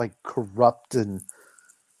just like corrupt, and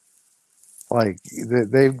like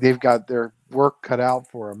they've got their work cut out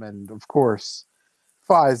for them. And of course,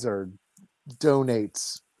 Pfizer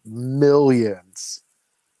donates millions,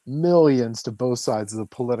 millions to both sides of the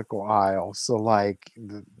political aisle. So like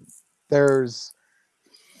there's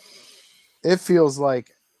it feels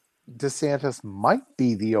like DeSantis might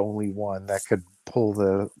be the only one that could pull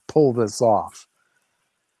this off.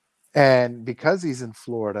 And because he's in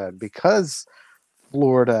Florida, because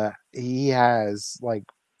Florida, he has like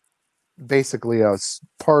basically a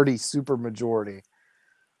party supermajority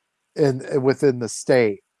within the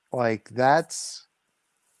state. Like that's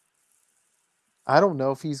I don't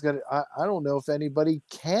know if he's gonna. I don't know if anybody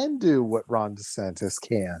can do what Ron DeSantis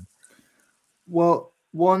can. Well,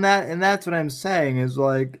 and that's what I'm saying is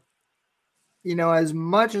like, as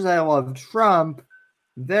much as I love Trump,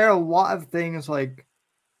 there are a lot of things like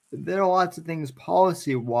there are lots of things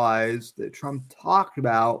policy wise that Trump talked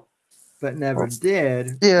about but never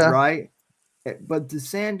did, Yeah, right? But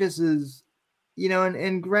DeSantis is,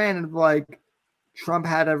 and granted, like Trump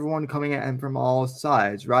had everyone coming at him from all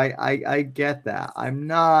sides, right? I get that. I'm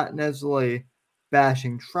not necessarily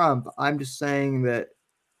bashing Trump. I'm just saying that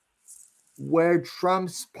where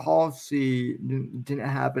Trump's policy didn't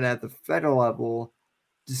happen at the federal level,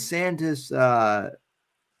 DeSantis,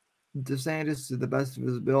 DeSantis, to the best of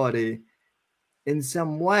his ability, in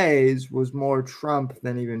some ways, was more Trump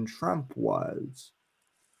than even Trump was.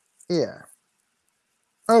 yeah.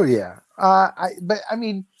 Oh yeah. But I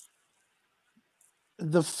mean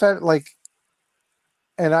the Fed like,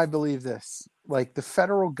 and I believe this. Like the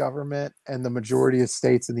federal government and the majority of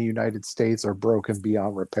states in the United States are broken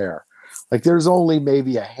beyond repair. Like there's only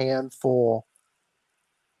maybe a handful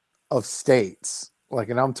of states. Like,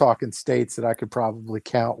 and I'm talking states that I could probably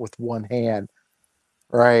count with one hand,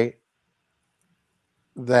 right?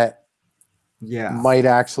 That Yeah. might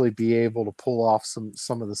actually be able to pull off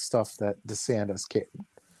some of the stuff that DeSantis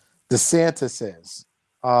is.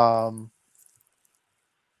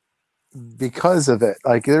 Because of it.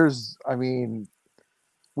 Like there's I mean,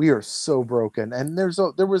 we are so broken. And there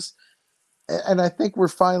was and I think we're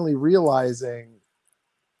finally realizing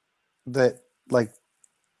that like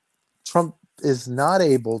Trump is not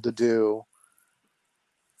able to do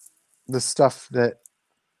the stuff that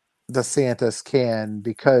DeSantis can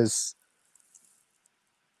because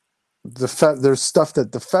there's stuff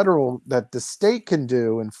that the state can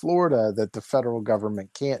do in Florida that the federal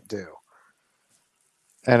government can't do.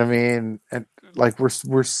 And I mean, and like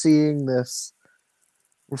we're seeing this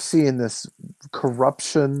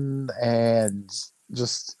corruption and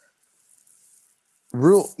just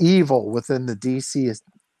real evil within the DC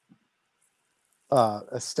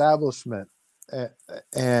establishment,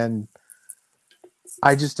 and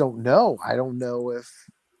I just don't know. I don't know if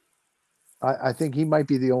I think he might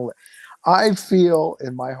be the only. I feel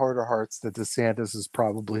in my heart of hearts that DeSantis is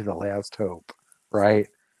probably the last hope, right?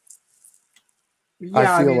 I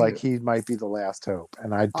Yeah, I feel mean, like he might be the last hope,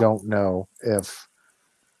 and I don't know if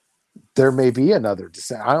there may be another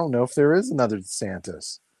DeSantis. I don't know if there is another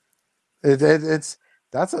DeSantis. It's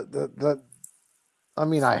that's a the I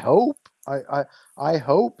mean, I hope. I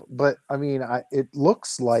hope, but I mean, it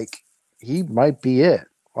looks like he might be it.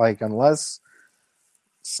 Like unless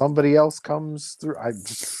somebody else comes through,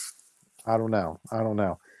 I don't know. I don't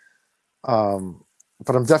know.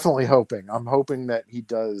 But I'm definitely hoping. I'm hoping that he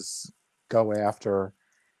does go after.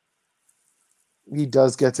 He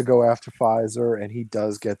does get to go after Pfizer, and he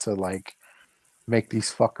does get to like make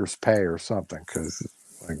these fuckers pay or something. Because,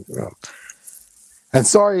 like, and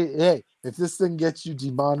sorry, hey, if this thing gets you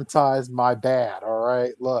demonetized, my bad. All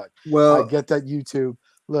right, look, I well, get that YouTube.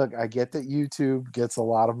 Look, I get that YouTube gets a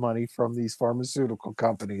lot of money from these pharmaceutical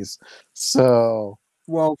companies, so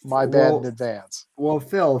well, my bad in well, advance. well,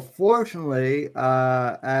 Phil. Fortunately,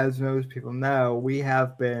 as most people know,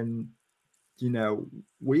 you know,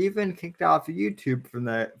 we've been kicked off of YouTube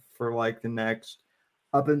for like the next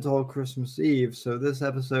up until Christmas Eve. So this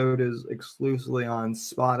episode is exclusively on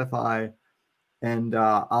Spotify and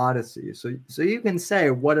Odyssey. So you can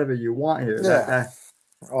say whatever you want here. Yeah, That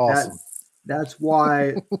awesome. that's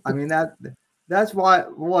why I mean that's why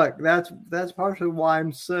look that's partially why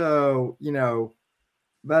I'm so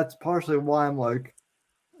that's partially why I'm like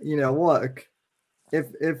look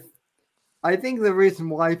if I think the reason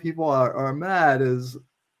why people are mad is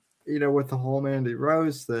with the whole Mandy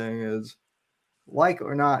Rose thing is like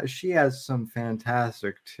or not she has some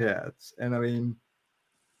fantastic tits and I mean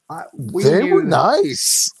we They were knew that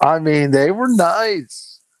nice. I mean, they were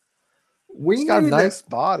nice. we She's got a knew that nice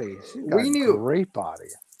body. She's got we a knew great body.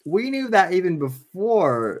 we knew that even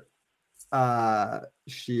before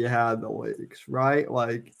she had the leaks, right?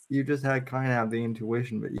 Like you just had kind of have the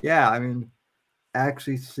intuition, but yeah, I mean,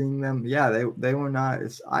 actually seeing them, yeah, they were not.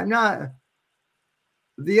 I'm not.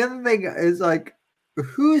 The other thing is like,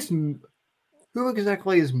 who's who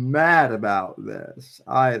exactly is mad about this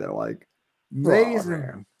either? Like maybe Oh some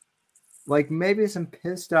man. maybe some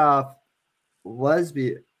pissed off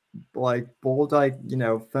lesbian, like bold, like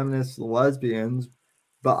feminist lesbians,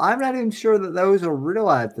 but I'm not even sure that those are real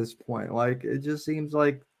at this point. Like it just seems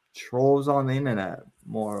like trolls on the internet,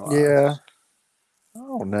 more or Yeah. less.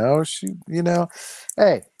 Oh no,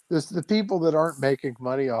 hey, there's the people that aren't making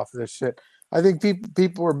money off of this shit. I think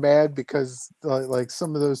people are mad because like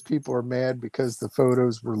some of those people are mad because the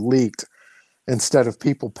photos were leaked instead of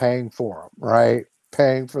people paying for them, right?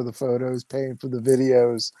 Paying for the photos, paying for the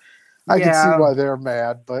videos. I can see Yeah, why they're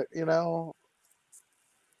mad, but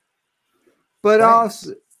but thanks.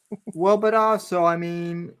 also, but also, I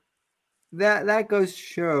mean, that goes to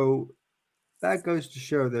show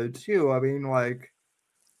though too. I mean,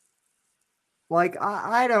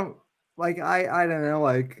 I don't I don't know,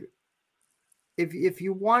 like if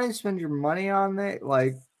you want to spend your money on it,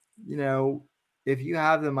 you know, if you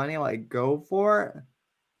have the money, like go for it.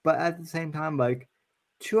 But at the same time, like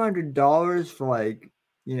 $200 for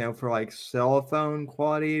for like cell phone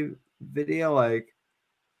quality video, like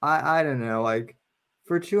I don't know, like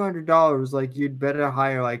for $200, like you'd better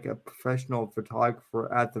hire like a professional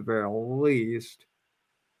photographer at the very least,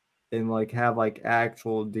 and like have like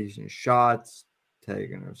actual decent shots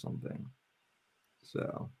taken or something.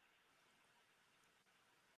 So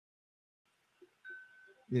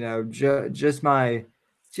just my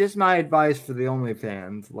advice for the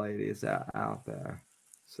OnlyFans ladies out there.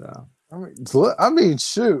 So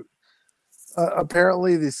Shoot.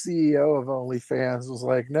 Apparently, the CEO of OnlyFans was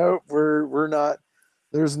like, "Nope, we're not.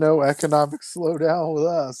 There's no economic slowdown with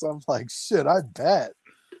us." I'm like, "Shit, I bet.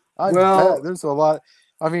 I bet well, there's a lot."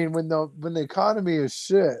 I mean, when the economy is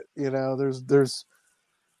shit,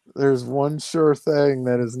 there's one sure thing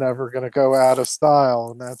that is never going to go out of style,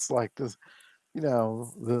 and that's like you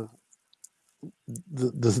know, the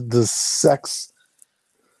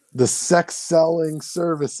the sex selling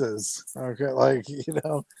services. Okay, like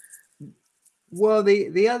the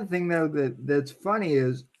other thing though that's funny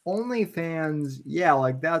is OnlyFans, yeah,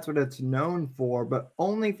 like that's what it's known for, but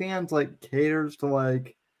OnlyFans like caters to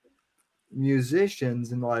like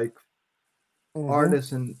musicians and like hmm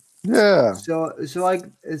artists, and yeah. so that's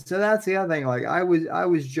the other thing. Like I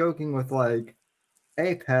was joking with like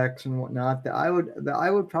Apex and whatnot that I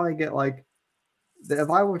would probably get like that if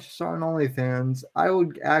I were to start an OnlyFans, I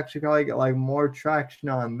would actually probably get like more traction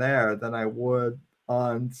on there than I would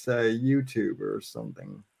on say YouTube or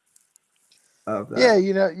something of Yeah, that.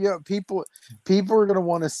 people are gonna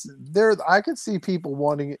want to. There, I could see people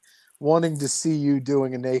wanting to see you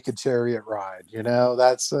doing a naked chariot ride.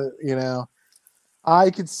 That's I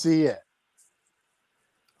could see it.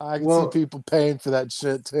 I could see Well, people paying for that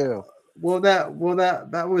shit too. that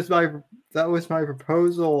was my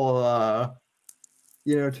proposal.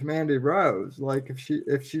 To Mandy Rose. Like if she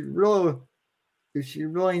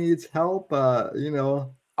really needs help, I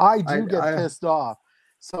I do get I pissed off.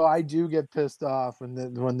 So I do get pissed off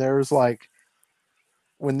when there's like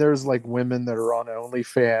women that are on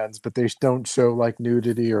OnlyFans, but they don't show like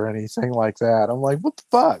nudity or anything like that. I'm like, what the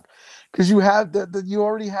fuck? Because you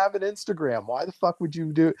already have an Instagram. Why the fuck would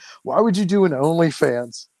you do? Why would you do an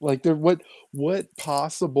OnlyFans? Like, what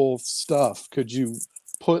possible stuff could you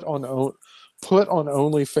put on put on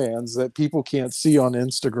OnlyFans that people can't see on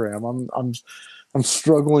Instagram? I'm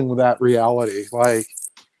struggling with that reality. Like,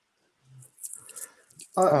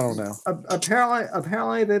 uh, I don't know.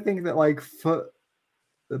 apparently they think that like foot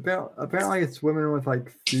apparently it's women with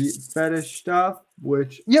like feet fetish stuff,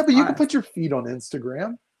 which Yeah, but you can I put your feet on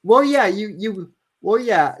Instagram. well yeah you well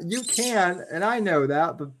yeah you can, and I know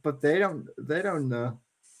that, but they don't know,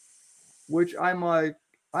 which I'm like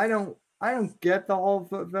I don't get the whole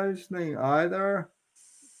foot fetish thing either,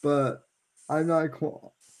 but I'm not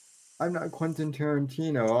I'm not Quentin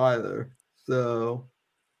Tarantino either, so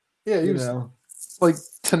Yeah, he you was know. like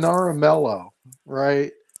Tanara Mello,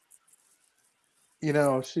 right?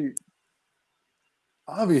 She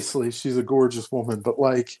obviously she's a gorgeous woman, but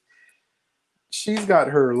like she's doing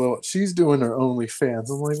her OnlyFans.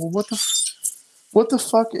 I'm like, well, what the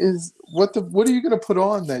fuck is what are you gonna put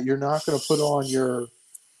on that you're not gonna put on your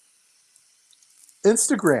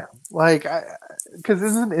Instagram? Like, because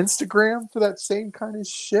isn't Instagram for that same kind of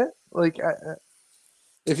shit? Like,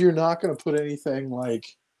 if you're not gonna put anything like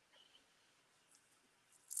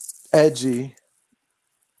edgy,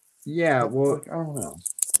 Yeah, like I don't know.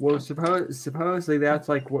 supposedly that's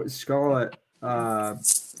like what Scarlett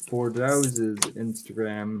Bordeaux's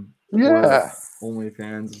Instagram or Yeah,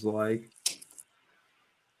 OnlyFans is like.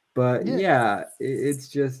 But yeah. yeah, it's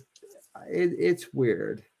just it's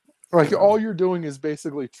weird. Like all you're doing is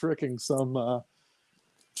basically tricking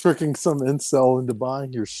some incel into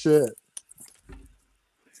buying your shit.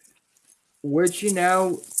 Which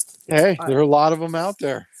Hey, I, there are a lot of them out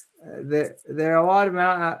there. there are a lot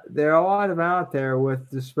of them out there with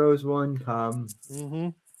disposable income. Mm-hmm.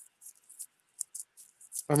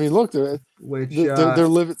 I mean, look, Which they're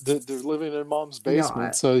living in mom's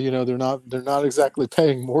basement, so they're not exactly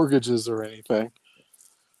paying mortgages or anything.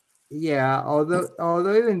 yeah,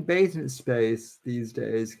 although even basement space these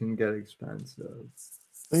days can get expensive.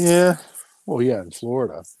 Yeah, well, yeah, in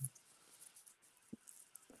Florida.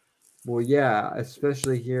 Well, yeah,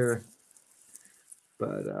 especially here.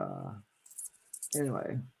 But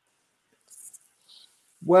anyway,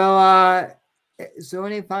 well, so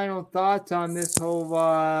any final thoughts on this whole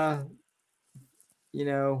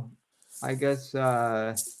I guess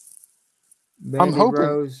I'm Mandy hoping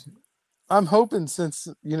Rose. I'm hoping since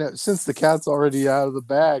the cat's already out of the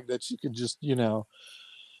bag that you could just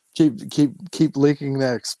keep leaking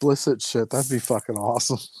that explicit shit. That'd be fucking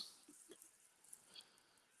awesome.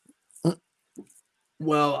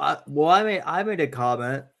 Well, I made a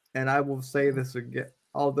comment, and I will say this again.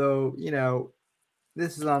 Although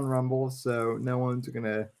this is on Rumble, so no one's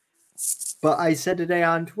gonna. But I said today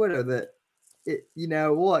on Twitter that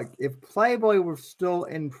look, if Playboy were still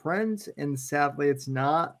in print, and sadly it's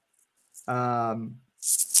not. Um,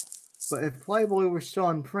 but if Playboy were still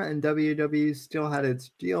in print and WWE still had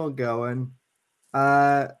its deal going,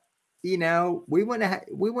 uh, we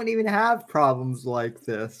wouldn't even have problems like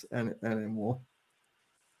this anymore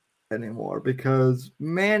because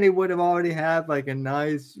Mandy would have already had like a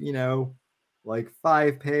nice, like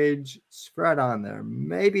 5-page spread on there,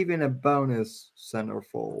 maybe even a bonus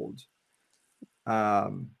centerfold.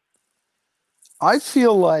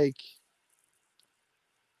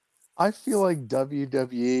 I feel like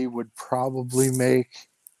WWE would probably make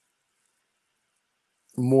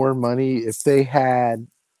more money if they had,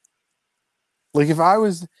 like, if I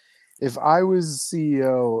was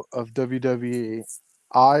CEO of WWE,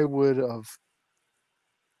 I would have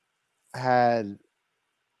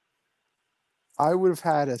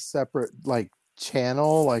had a separate like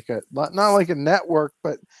channel, like a not like a network,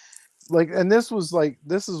 but like, and this is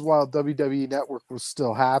while WWE Network was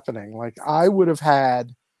still happening. Like I would have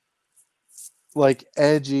had like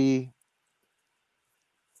edgy.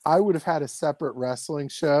 I would have had a separate wrestling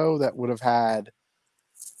show that would have had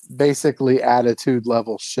basically attitude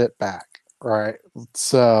level shit back, right?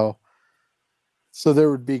 So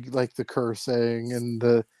there would be like the cursing and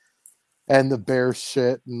the bear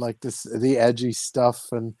shit and like the edgy stuff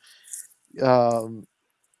um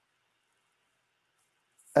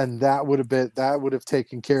and that would have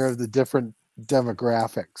taken care of the different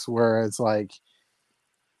demographics, whereas like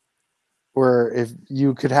where if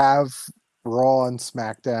you could have Raw and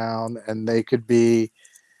SmackDown and they could be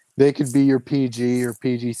your PG or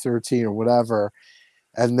PG-13 or whatever,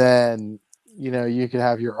 and then you could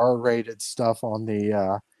have your R-rated stuff on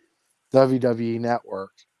the WWE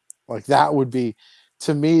Network. Like that would be,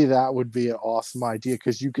 to me, that would be an awesome idea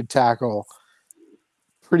because you could tackle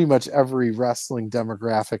pretty much every wrestling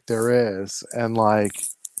demographic there is, and like,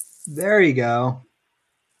 There you go.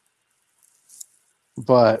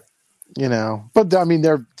 but but I mean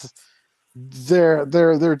they're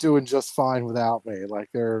doing just fine without me. Like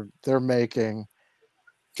they're making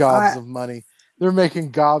gobs I of money. They're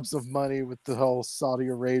making gobs of money with the whole Saudi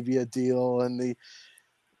Arabia deal and the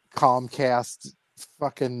Comcast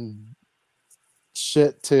fucking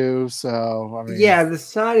shit too. So I mean, Yeah,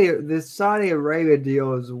 the Saudi Arabia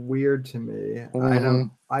deal is weird to me. mm-hmm.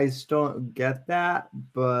 I still don't get that,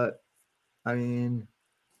 but I mean,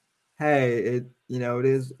 hey,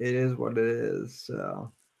 it is what it is.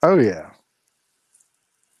 So Oh yeah,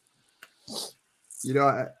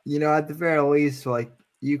 at the very least, like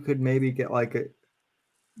you could maybe get like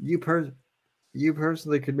you per you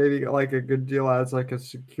personally could maybe get like a good deal as like a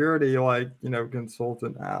security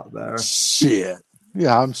consultant out there. shit.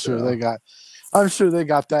 Yeah, So I'm sure they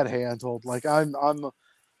got that handled. Like I'm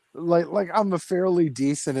like I'm a fairly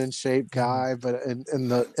decent in shape guy, but in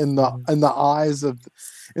the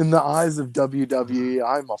eyes of WWE,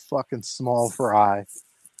 I'm a fucking small fry.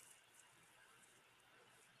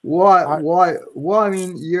 I Well, I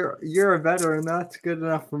mean, you're a veteran. That's good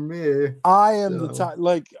enough for me. I am the So type,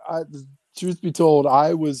 like, truth be told,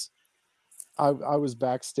 I was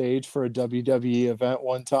backstage for a WWE event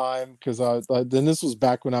one time because then this was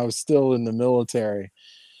back when I was still in the military,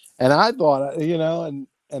 and I thought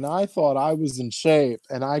and I thought I was in shape,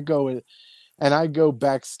 and I go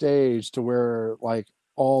backstage to where like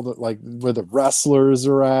all the like where the wrestlers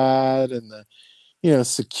are at and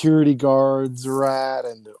security guards are at,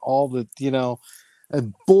 and all the,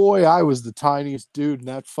 and boy, I was the tiniest dude in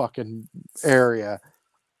that fucking area.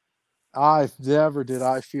 I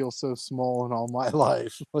feel so small in all my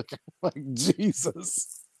life. Like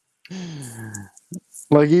Jesus.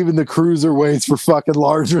 Like even the cruiserweights were fucking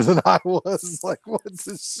larger than I was. Like, what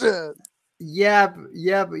the shit? Yeah,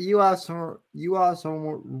 but you also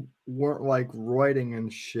weren't like roiding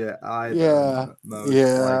and shit either, Yeah. most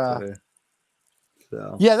Yeah. likely.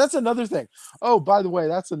 So Yeah, that's another thing. Oh, by the way,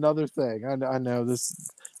 that's another thing. I know this.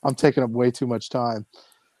 I'm taking up way too much time.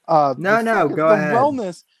 no, go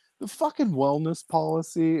ahead. The fucking wellness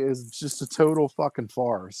policy is just a total fucking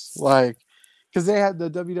farce. Like, because the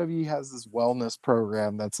WWE has this wellness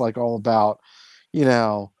program that's like all about, you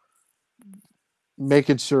know,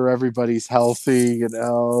 making sure everybody's healthy, and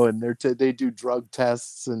they do drug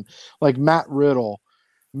tests, and like Matt Riddle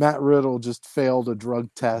just failed a drug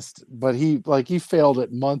test, but he failed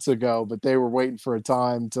it months ago, but they were waiting for a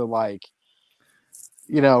time to like,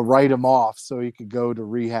 write him off so he could go to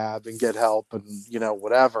rehab and get help and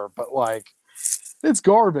whatever. But like, it's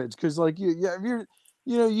garbage because like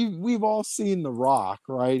we've all seen The Rock,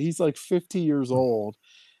 right? He's like 50 years old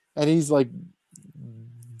and he's like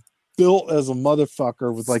built as a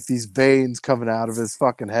motherfucker with like these veins coming out of his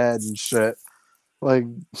fucking head and shit. Like,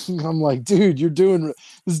 I'm like, dude,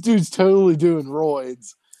 this dude's totally doing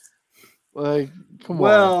roids. Like, come on.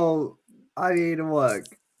 Well, I mean, look,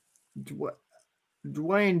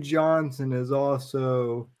 Dwayne Johnson is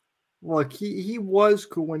also look. He was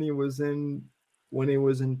cool when he was in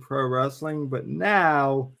pro wrestling, but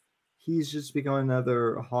now he's just become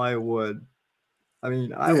another Hollywood. I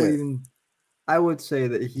mean, Yeah. I would say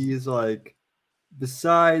that he's like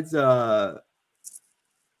besides Mr.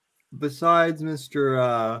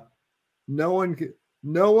 No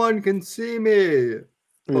one can see me,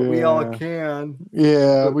 but we all Yeah. can.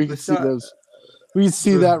 Yeah. But We can see besides, those. We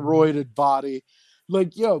see that roided body.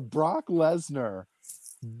 Like, yo, Brock Lesnar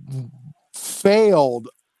failed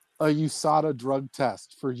a USADA drug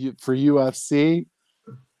test for UFC,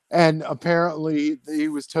 and apparently the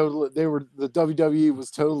WWE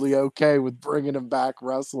was totally okay with bringing him back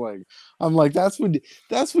wrestling. I'm like, that's when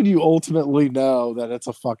you ultimately know that it's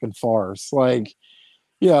a fucking farce. Like,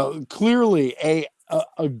 clearly a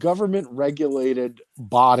government regulated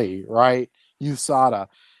body, right? USADA,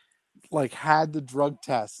 like, had the drug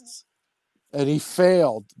tests, and he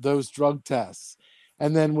failed those drug tests.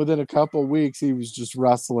 And then within a couple of weeks, he was just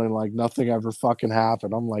wrestling like nothing ever fucking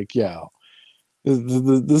happened. I'm like, yo, this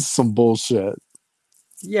is some bullshit.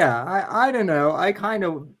 yeah, I don't know. I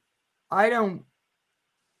don't.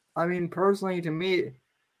 I mean, personally, to me,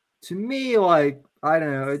 like I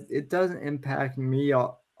don't know, it doesn't impact me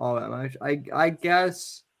all that much. I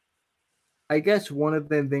guess one of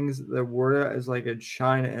the things that there were is like a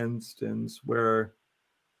China instance where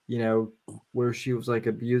she was like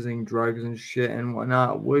abusing drugs and shit and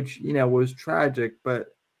whatnot, which was tragic. But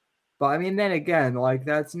I mean, then again, like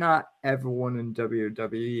that's not everyone in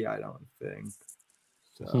WWE. I don't think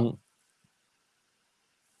so.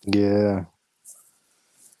 Yeah.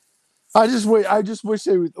 I just wish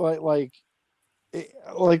they would I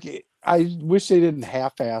wish they didn't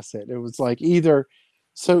half-ass it. It was like either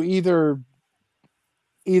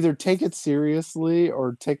take it seriously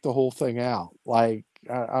or take the whole thing out. Like,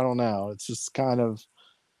 I don't know. It's just kind of,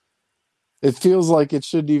 it feels like it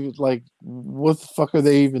shouldn't even, like, what the fuck are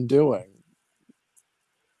they even doing?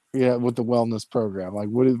 Yeah, with the wellness program. Like,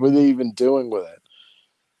 what are they even doing with it?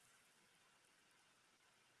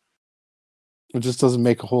 It just doesn't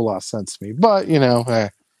make a whole lot of sense to me. But, hey.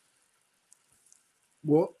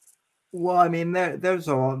 Well, well, I mean, there's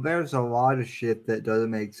a lot of shit that doesn't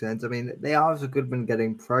make sense. I mean, they also could have been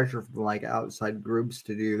getting pressure from like outside groups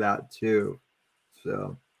to do that too.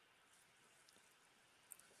 So,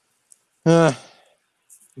 Uh,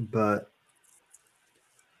 but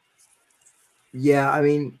yeah, I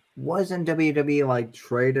mean, wasn't WWE like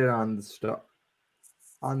traded on the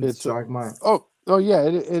it's stock market? oh yeah,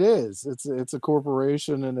 it is. It's a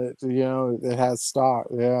corporation, and it has stock.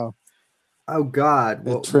 Yeah, Oh God,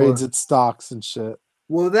 it well, trades well, its stocks and shit.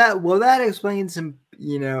 that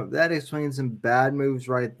explains some bad moves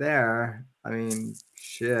right there. I mean,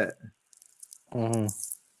 shit. Uh-huh.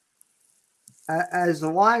 As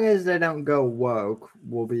long as they don't go woke,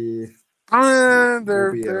 we'll be we'll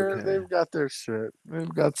They're be okay. they've got their shit.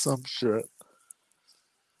 They've got some shit.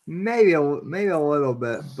 Maybe a little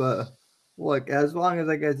bit, but look, as long as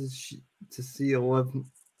I get to see Liv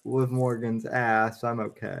Morgan's ass, I'm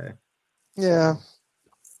okay. Yeah,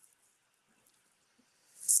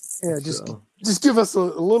 So yeah. Just so just give us a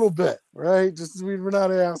little bit, right? Just we're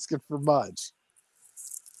not asking for much.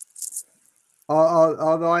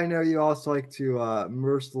 Although I know you also like to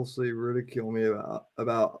mercilessly ridicule me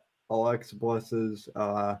about Alexa Bliss's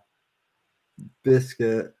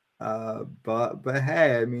biscuit. But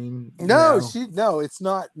hey, I mean, No, it's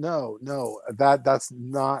not. No, that's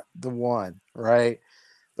not the one, right?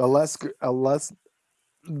 Alexa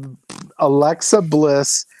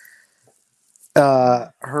Bliss,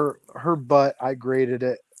 her butt, I graded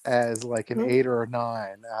it as like an 8 or a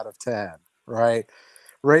 9 out of 10, right?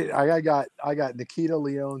 Right. I got Nikita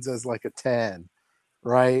Leone's as like a 10,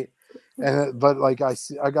 right? And but like I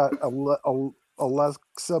got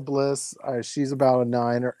Alexa Bliss, she's about a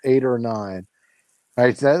 9 or 8 or 9.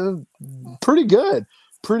 Right, that's pretty good,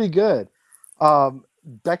 pretty good.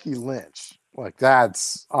 Becky Lynch, like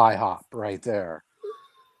that's IHOP right there.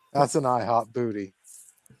 That's an IHOP booty.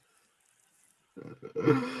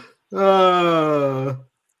 uh,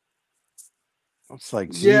 It's like,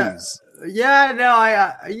 yeah, geez.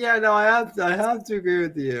 I have to agree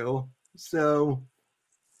with you. So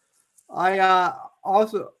I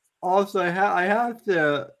also I have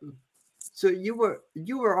to. So you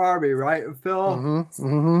were Army, right, Phil? Mm-hmm.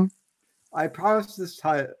 Mm-hmm. I promised this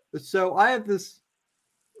time. So I have this.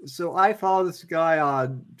 So I follow this guy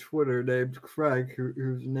on Twitter named Craig,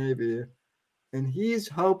 who's Navy, and he's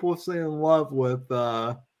hopelessly in love with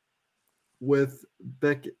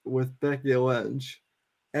Becky Lynch,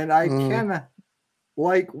 and I Mm-hmm. can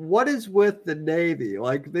like what is with the Navy?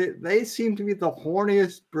 Like they seem to be the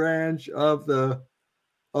horniest branch of the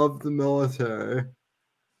military,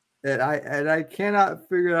 and I cannot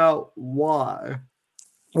figure out why.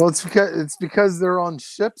 Well, it's because they're on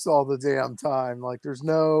ships all the damn time. Like there's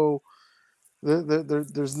no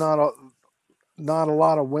there's not a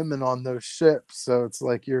lot of women on those ships, so it's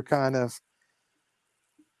like you're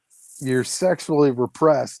sexually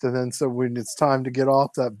repressed, and then so when it's time to get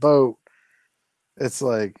off that boat, it's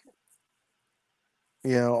like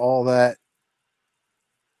all that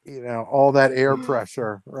all that air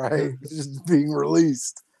pressure, right? It's just being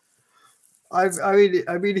released. I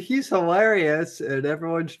mean, he's hilarious, and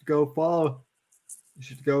everyone should go follow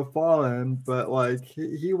him. But like,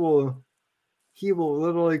 he will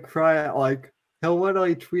literally cry at like he'll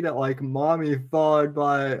literally tweet at like "mommy" followed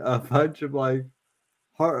by a bunch of like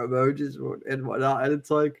heart emojis and whatnot, and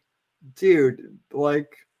it's like, dude,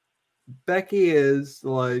 like Becky is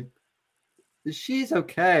like she's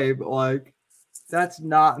okay, but like that's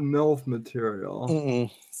not MILF material.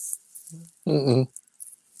 Mm-mm. Mm-mm.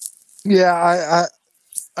 Yeah,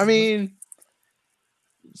 I mean,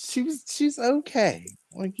 she's okay,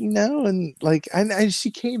 like and like and she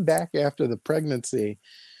came back after the pregnancy,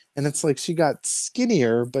 and it's like she got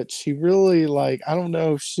skinnier, but she really like I don't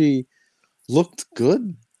know if she looked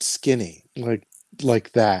good skinny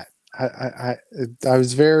like that. I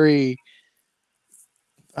was very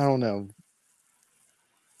I don't know,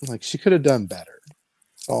 like she could have done better.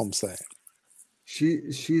 That's all I'm saying.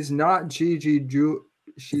 She's not Gigi Ju.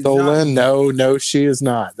 She's not. Dolan, no, she is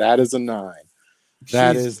not. That is a 9.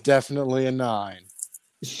 That She's is definitely a 9.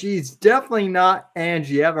 she's definitely not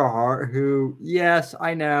Angie Everhart. Who, yes,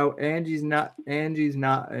 I know Angie's not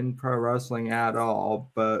in pro wrestling at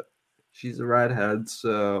all, but she's a redhead,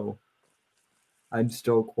 so I'm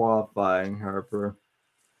still qualifying her for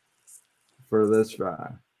this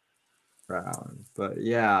round. But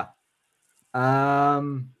yeah,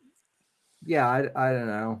 um, yeah, I don't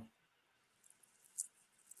know.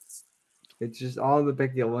 It's just all the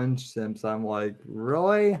Becky Lynch simps. I'm like,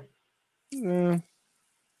 really? Mm,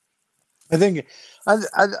 I think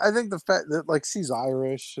the fact that like she's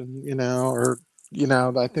Irish and or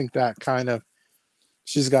I think that kind of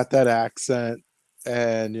she's got that accent,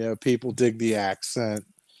 and people dig the accent.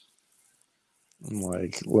 I'm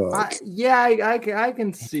like, look, I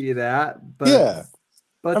can see that, but yeah.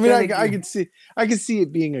 I but mean, then I again, can see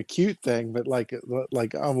it being a cute thing, but like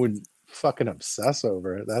I wouldn't fucking obsess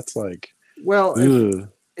over it. That's like, well, if ugh.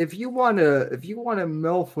 if you want to if you want a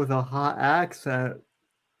MILF with a hot accent,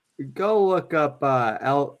 go look up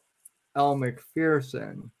Elle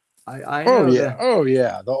McPherson. I Oh know yeah, that. oh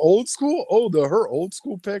yeah, the old school. Oh, her old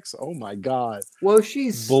school pics. Oh my god. Well,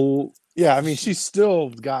 she's Yeah, I mean, she, she's still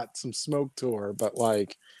got some smoke to her, but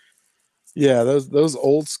like, yeah, those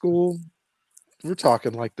old school. We're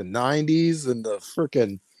talking like the '90s and the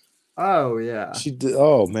freaking. oh yeah, She did.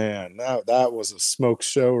 Oh man, that was a smoke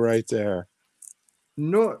show right there.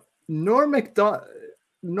 Nor Nor McDonald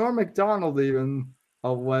Nor McDonald even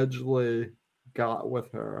allegedly got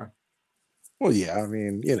with her. Well, yeah, I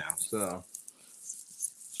mean, So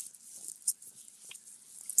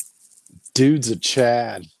dude's a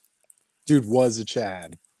Chad. Dude was a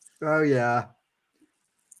Chad. oh yeah,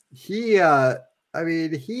 he I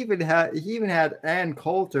mean, he even had Ann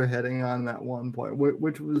Coulter hitting on him at one point,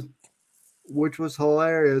 which was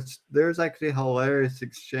hilarious. There's actually a hilarious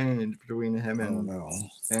exchange between him I don't and know.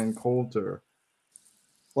 Ann Coulter.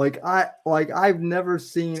 I've never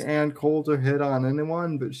seen Ann Coulter hit on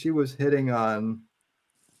anyone, but she was hitting on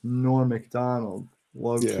Norm Macdonald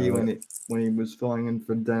low key Yeah. when he was filling in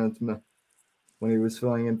for Dennis Miller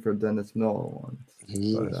once.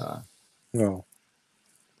 But No,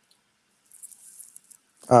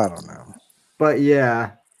 I don't know. but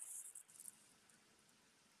yeah.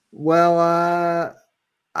 Well,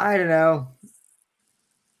 I don't know.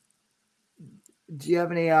 Do you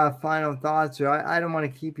have any final thoughts? Or I don't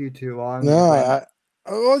want to keep you too long. No,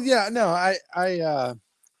 well, yeah, no, I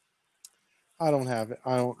don't have it.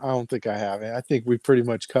 I don't think I have it. I think we pretty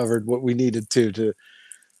much covered what we needed to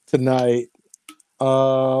tonight.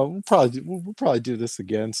 We'll probably do this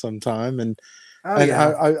again sometime, Oh and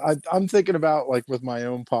yeah, I'm thinking about like with my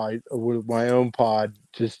own pod,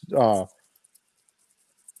 just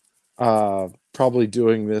probably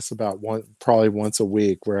doing this about probably once a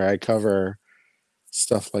week, where I cover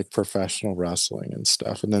stuff like professional wrestling and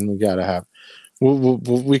stuff, and then we gotta have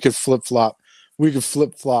we could flip flop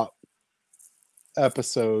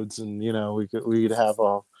episodes, and we could have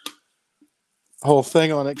a whole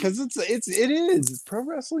thing on it, because it is pro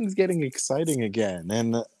wrestling's getting exciting again,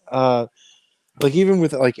 and like even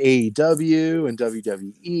with like AEW and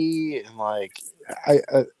WWE, and like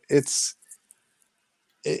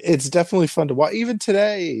it's definitely fun to watch. Even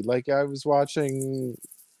today, like I was watching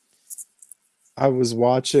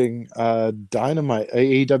Dynamite,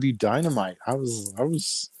 AEW Dynamite. I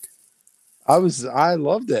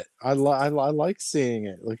loved it. I like seeing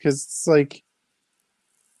it, because it's like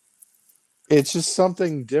it's just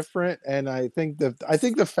something different. And I think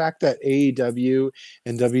the fact that AEW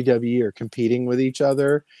and WWE are competing with each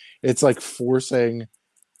other, it's like forcing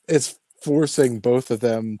both of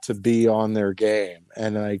them to be on their game,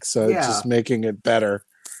 and like so it's yeah. just making it better.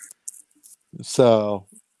 So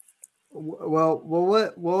Well,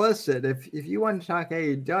 listen. If you want to talk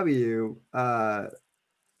AEW, I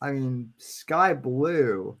mean Sky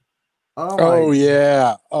Blue. Oh oh my,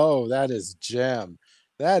 yeah. Oh, that is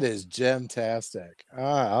gem-tastic.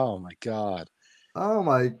 Oh my god. oh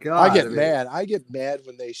my God. I mean, I get mad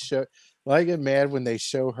when they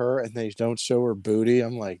show her and they don't show her booty.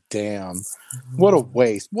 I'm like, damn, what a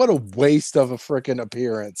waste. What a waste of a freaking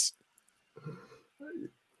appearance.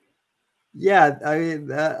 yeah. I mean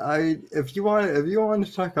that. If you want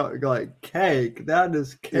to talk about like cake, that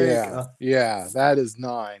is cake. Yeah, yeah, that is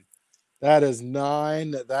 9. That is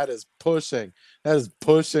 9. That is pushing. That is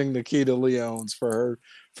pushing Nikita Leones for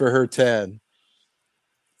her 10.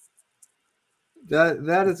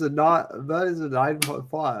 That is a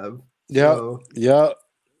 9.5. Yep. So, Yep.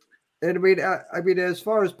 and I mean, as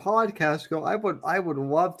far as podcasts go, I would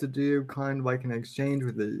love to do kind of like an exchange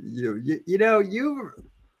with you.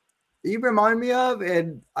 You remind me of,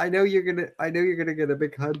 and I know you're gonna get a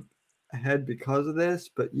big head because of this,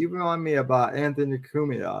 but you remind me about Anthony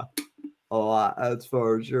Cumia a lot as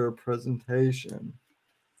far as your presentation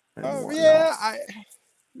and Oh whatnot. yeah,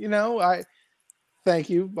 I thank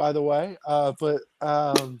you, by the way. But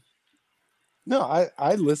no,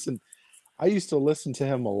 I listen. I used to listen to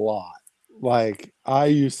him a lot. Like I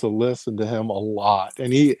used to listen to him a lot,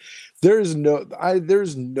 and there's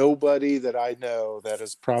nobody that I know that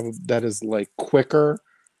is like quicker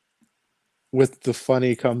with the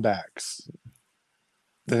funny comebacks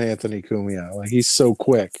than Anthony Cumia. Like he's so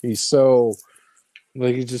quick. He's so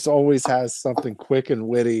like he just always has something quick and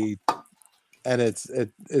witty, and it's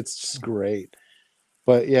just great.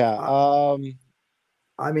 But yeah, I,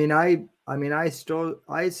 I mean, I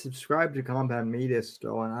subscribe to Compound Media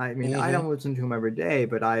still, and I mean, I mhm. don't listen to him every day,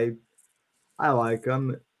 but I like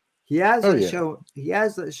him. Oh yeah, He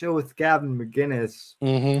has that show with Gavin McGinnis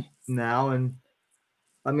hmm now, and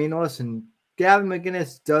I mean, listen, Gavin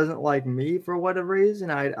McGinnis doesn't like me for whatever reason.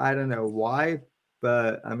 I don't know why,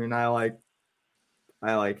 but I mean, I like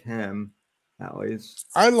him at least.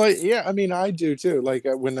 I like yeah. I mean, I do too. Like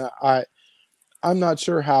when I'm not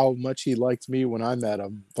sure how much he liked me when I met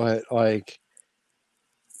him, but like,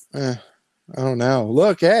 I don't know.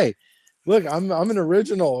 Look, I'm an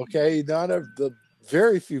original. Okay, the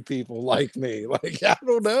very few people like me. Like I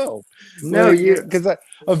don't know, No, like you. because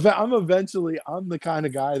I'm the kind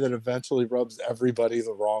of guy that eventually rubs everybody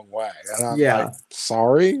the wrong way, and I'm like, Yeah.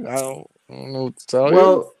 sorry, I don't know what to tell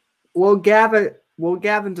you. Well, Gavin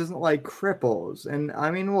doesn't like cripples, and I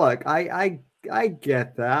mean, look, I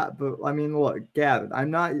get that, but I mean, look, Gavin,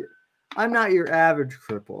 I'm not your average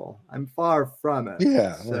cripple. I'm far from it.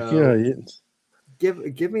 Yeah, like So give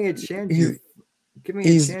me a chance. he's Give me a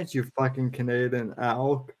He's chance, you fucking Canadian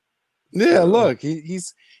elk. yeah, So, look,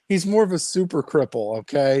 he's more of a super cripple,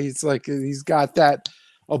 okay? He's like he's got that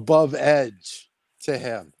above edge to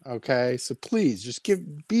him, okay? So please just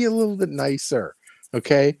be a little bit nicer,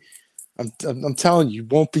 okay? I'm telling you, you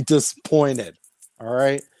won't be disappointed. All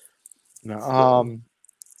right. No, so.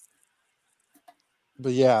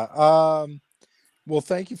 but yeah, well,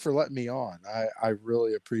 thank you for letting me on. I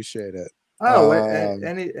really appreciate it. Oh,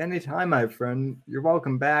 anytime, my friend. You're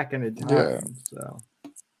welcome back Yeah, anytime. So.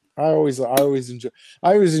 I always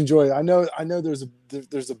enjoy it. I know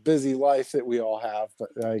there's a busy life that we all have, but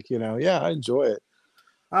like, yeah, I enjoy it.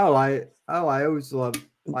 I always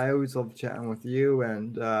love chatting with you,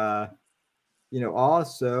 and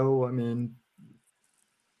also, I mean,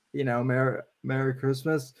 Merry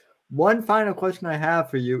Christmas. One final question I have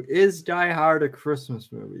for you: is Die Hard a Christmas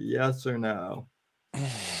movie? Yes or no?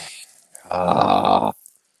 Ah,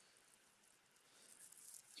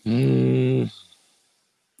 mm,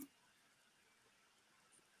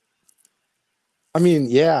 I mean,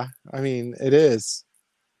 yeah, I mean, it is.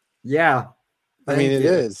 Yeah, I mean, thank it you.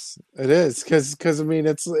 is. It is because I mean,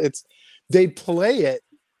 it's they play it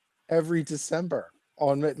every December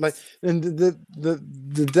on like, and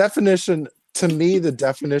the definition to me, the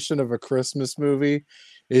definition of a Christmas movie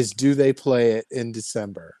is, do they play it in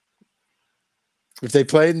December? If they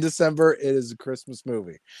play it in December, it is a Christmas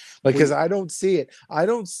movie. Like, because We I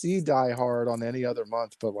don't see Die Hard on any other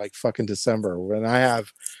month but like fucking December, when I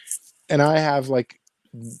have like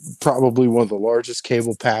probably one of the largest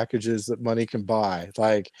cable packages that money can buy.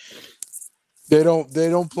 Like, they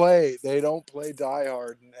don't play Die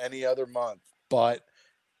Hard in any other month but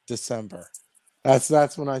December.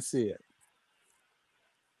 That's when I see it.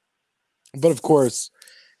 But of course,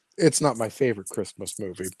 it's not my favorite Christmas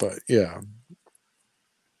movie. But yeah,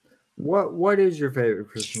 what is your favorite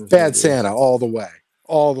Christmas Bad movie? Santa all the way,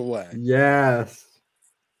 all the way, Yes.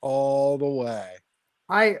 all the way.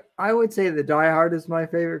 I would say that Die Hard is my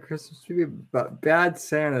favorite Christmas movie, but Bad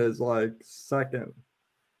Santa is like second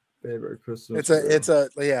favorite Christmas movie. It's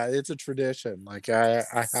a tradition. Like I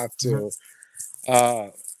have to uh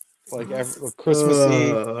like Christmas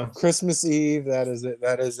Eve,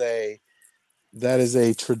 uh, that is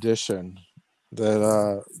a tradition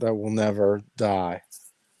that will never die.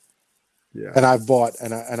 yeah. And I bought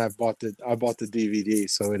the DVD,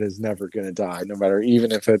 so it is never going to die, no matter,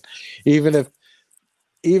 even if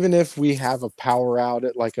even if we have a power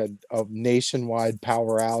outage, like a nationwide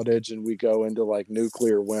power outage, and we go into like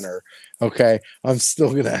nuclear winter, okay, I'm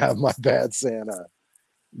still gonna have my Bad Santa.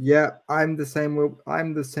 Yeah, I'm the same way.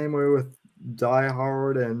 I'm the same way with Die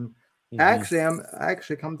Hard, and Hmm. I'm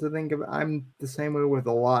actually come to think of it, I'm the same way with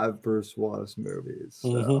a lot of Bruce Willis movies.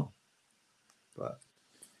 Hmm. So, but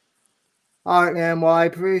all right, man. Well, I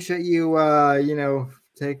appreciate you.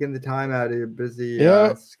 Taking the time out of your busy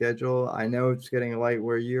Yeah. schedule. I know it's getting late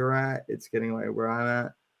where you're at. It's getting late where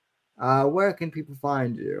I'm at. Where can people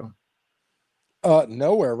find you?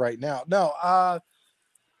 Nowhere right now. No.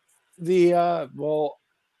 The well,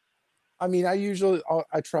 I mean,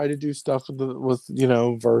 I try to do stuff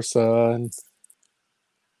with Versa, and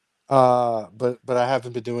but I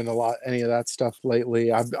haven't been doing any of that stuff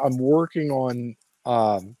lately.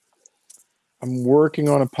 Um I'm working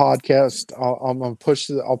on a podcast.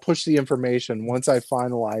 I'll push the information once I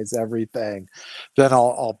finalize everything. Then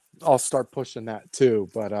I'll start pushing that too.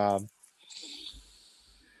 But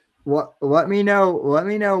What? Let me know. Let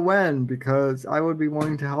me know when, because I would be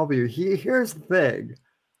wanting to help you. Here's the thing,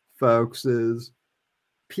 folks: is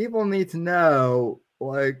people need to know,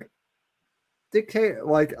 like, dictator.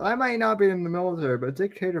 Like, I might not be in the military, but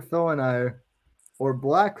Dictator Phil and I, or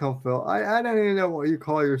Black Hole Phil, I don't even know what you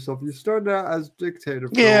call yourself. You started out as Dictator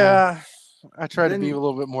Phil, yeah, I try to be a then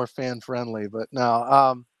little bit more fan friendly. But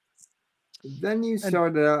no, then you and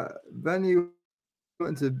started out, then you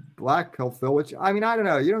went to Black Pill Phil, which I mean I don't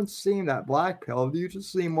know. You don't seem that Black Pill. You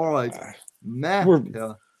just seem more like uh, meh we're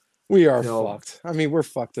pill. we are Pill. fucked. I mean, we're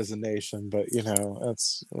fucked as a nation. But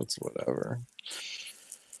that's whatever.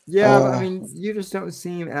 Yeah, but I Uh, mean, you just don't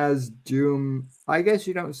seem as doom. I guess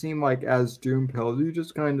you don't seem like as doom pill. You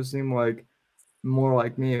just kind of seem like more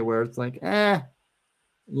like me, where it's like,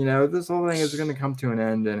 this whole thing is going to come to an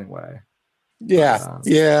end anyway. But yeah,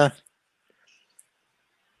 yeah.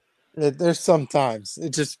 There's sometimes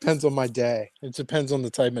it just depends on my day. It depends on the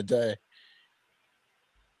time of day.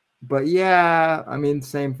 yeah, I mean,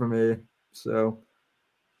 same for me. So,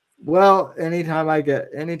 well, anytime I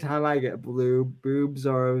get blue, boobs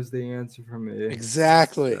are always the answer for me.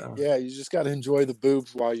 Exactly. So, Yeah, you just got to enjoy the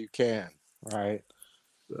boobs while you can, right?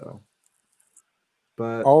 so.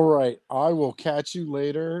 But all right, I will catch you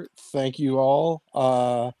later. Thank you all.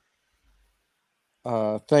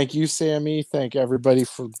 Thank you, Sammy. Thank everybody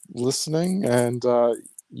for listening, and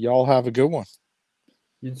y'all have a good one.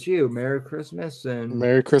 you too. Merry Christmas and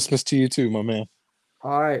Merry Christmas to you too, my man.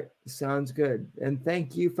 all right, sounds good. And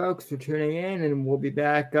thank you folks for tuning in, and we'll be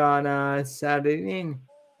back on Saturday evening.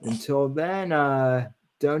 Until then,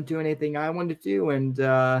 don't do anything I want to do, and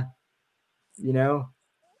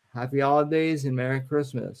happy holidays and Merry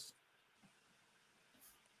Christmas.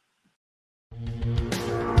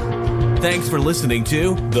 Thanks for listening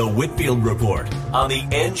to The Whitfield Report on the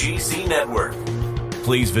NGC Network.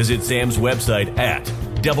 Please visit Sam's website at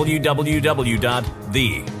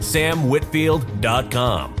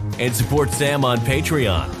www.thesamwhitfield.com and support Sam on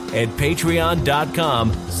Patreon at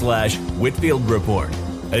patreon.com/Whitfield Report.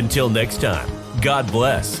 Until next time, God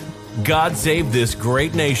bless, God save this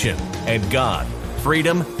great nation, and God,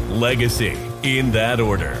 freedom, legacy, in that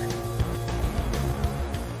order.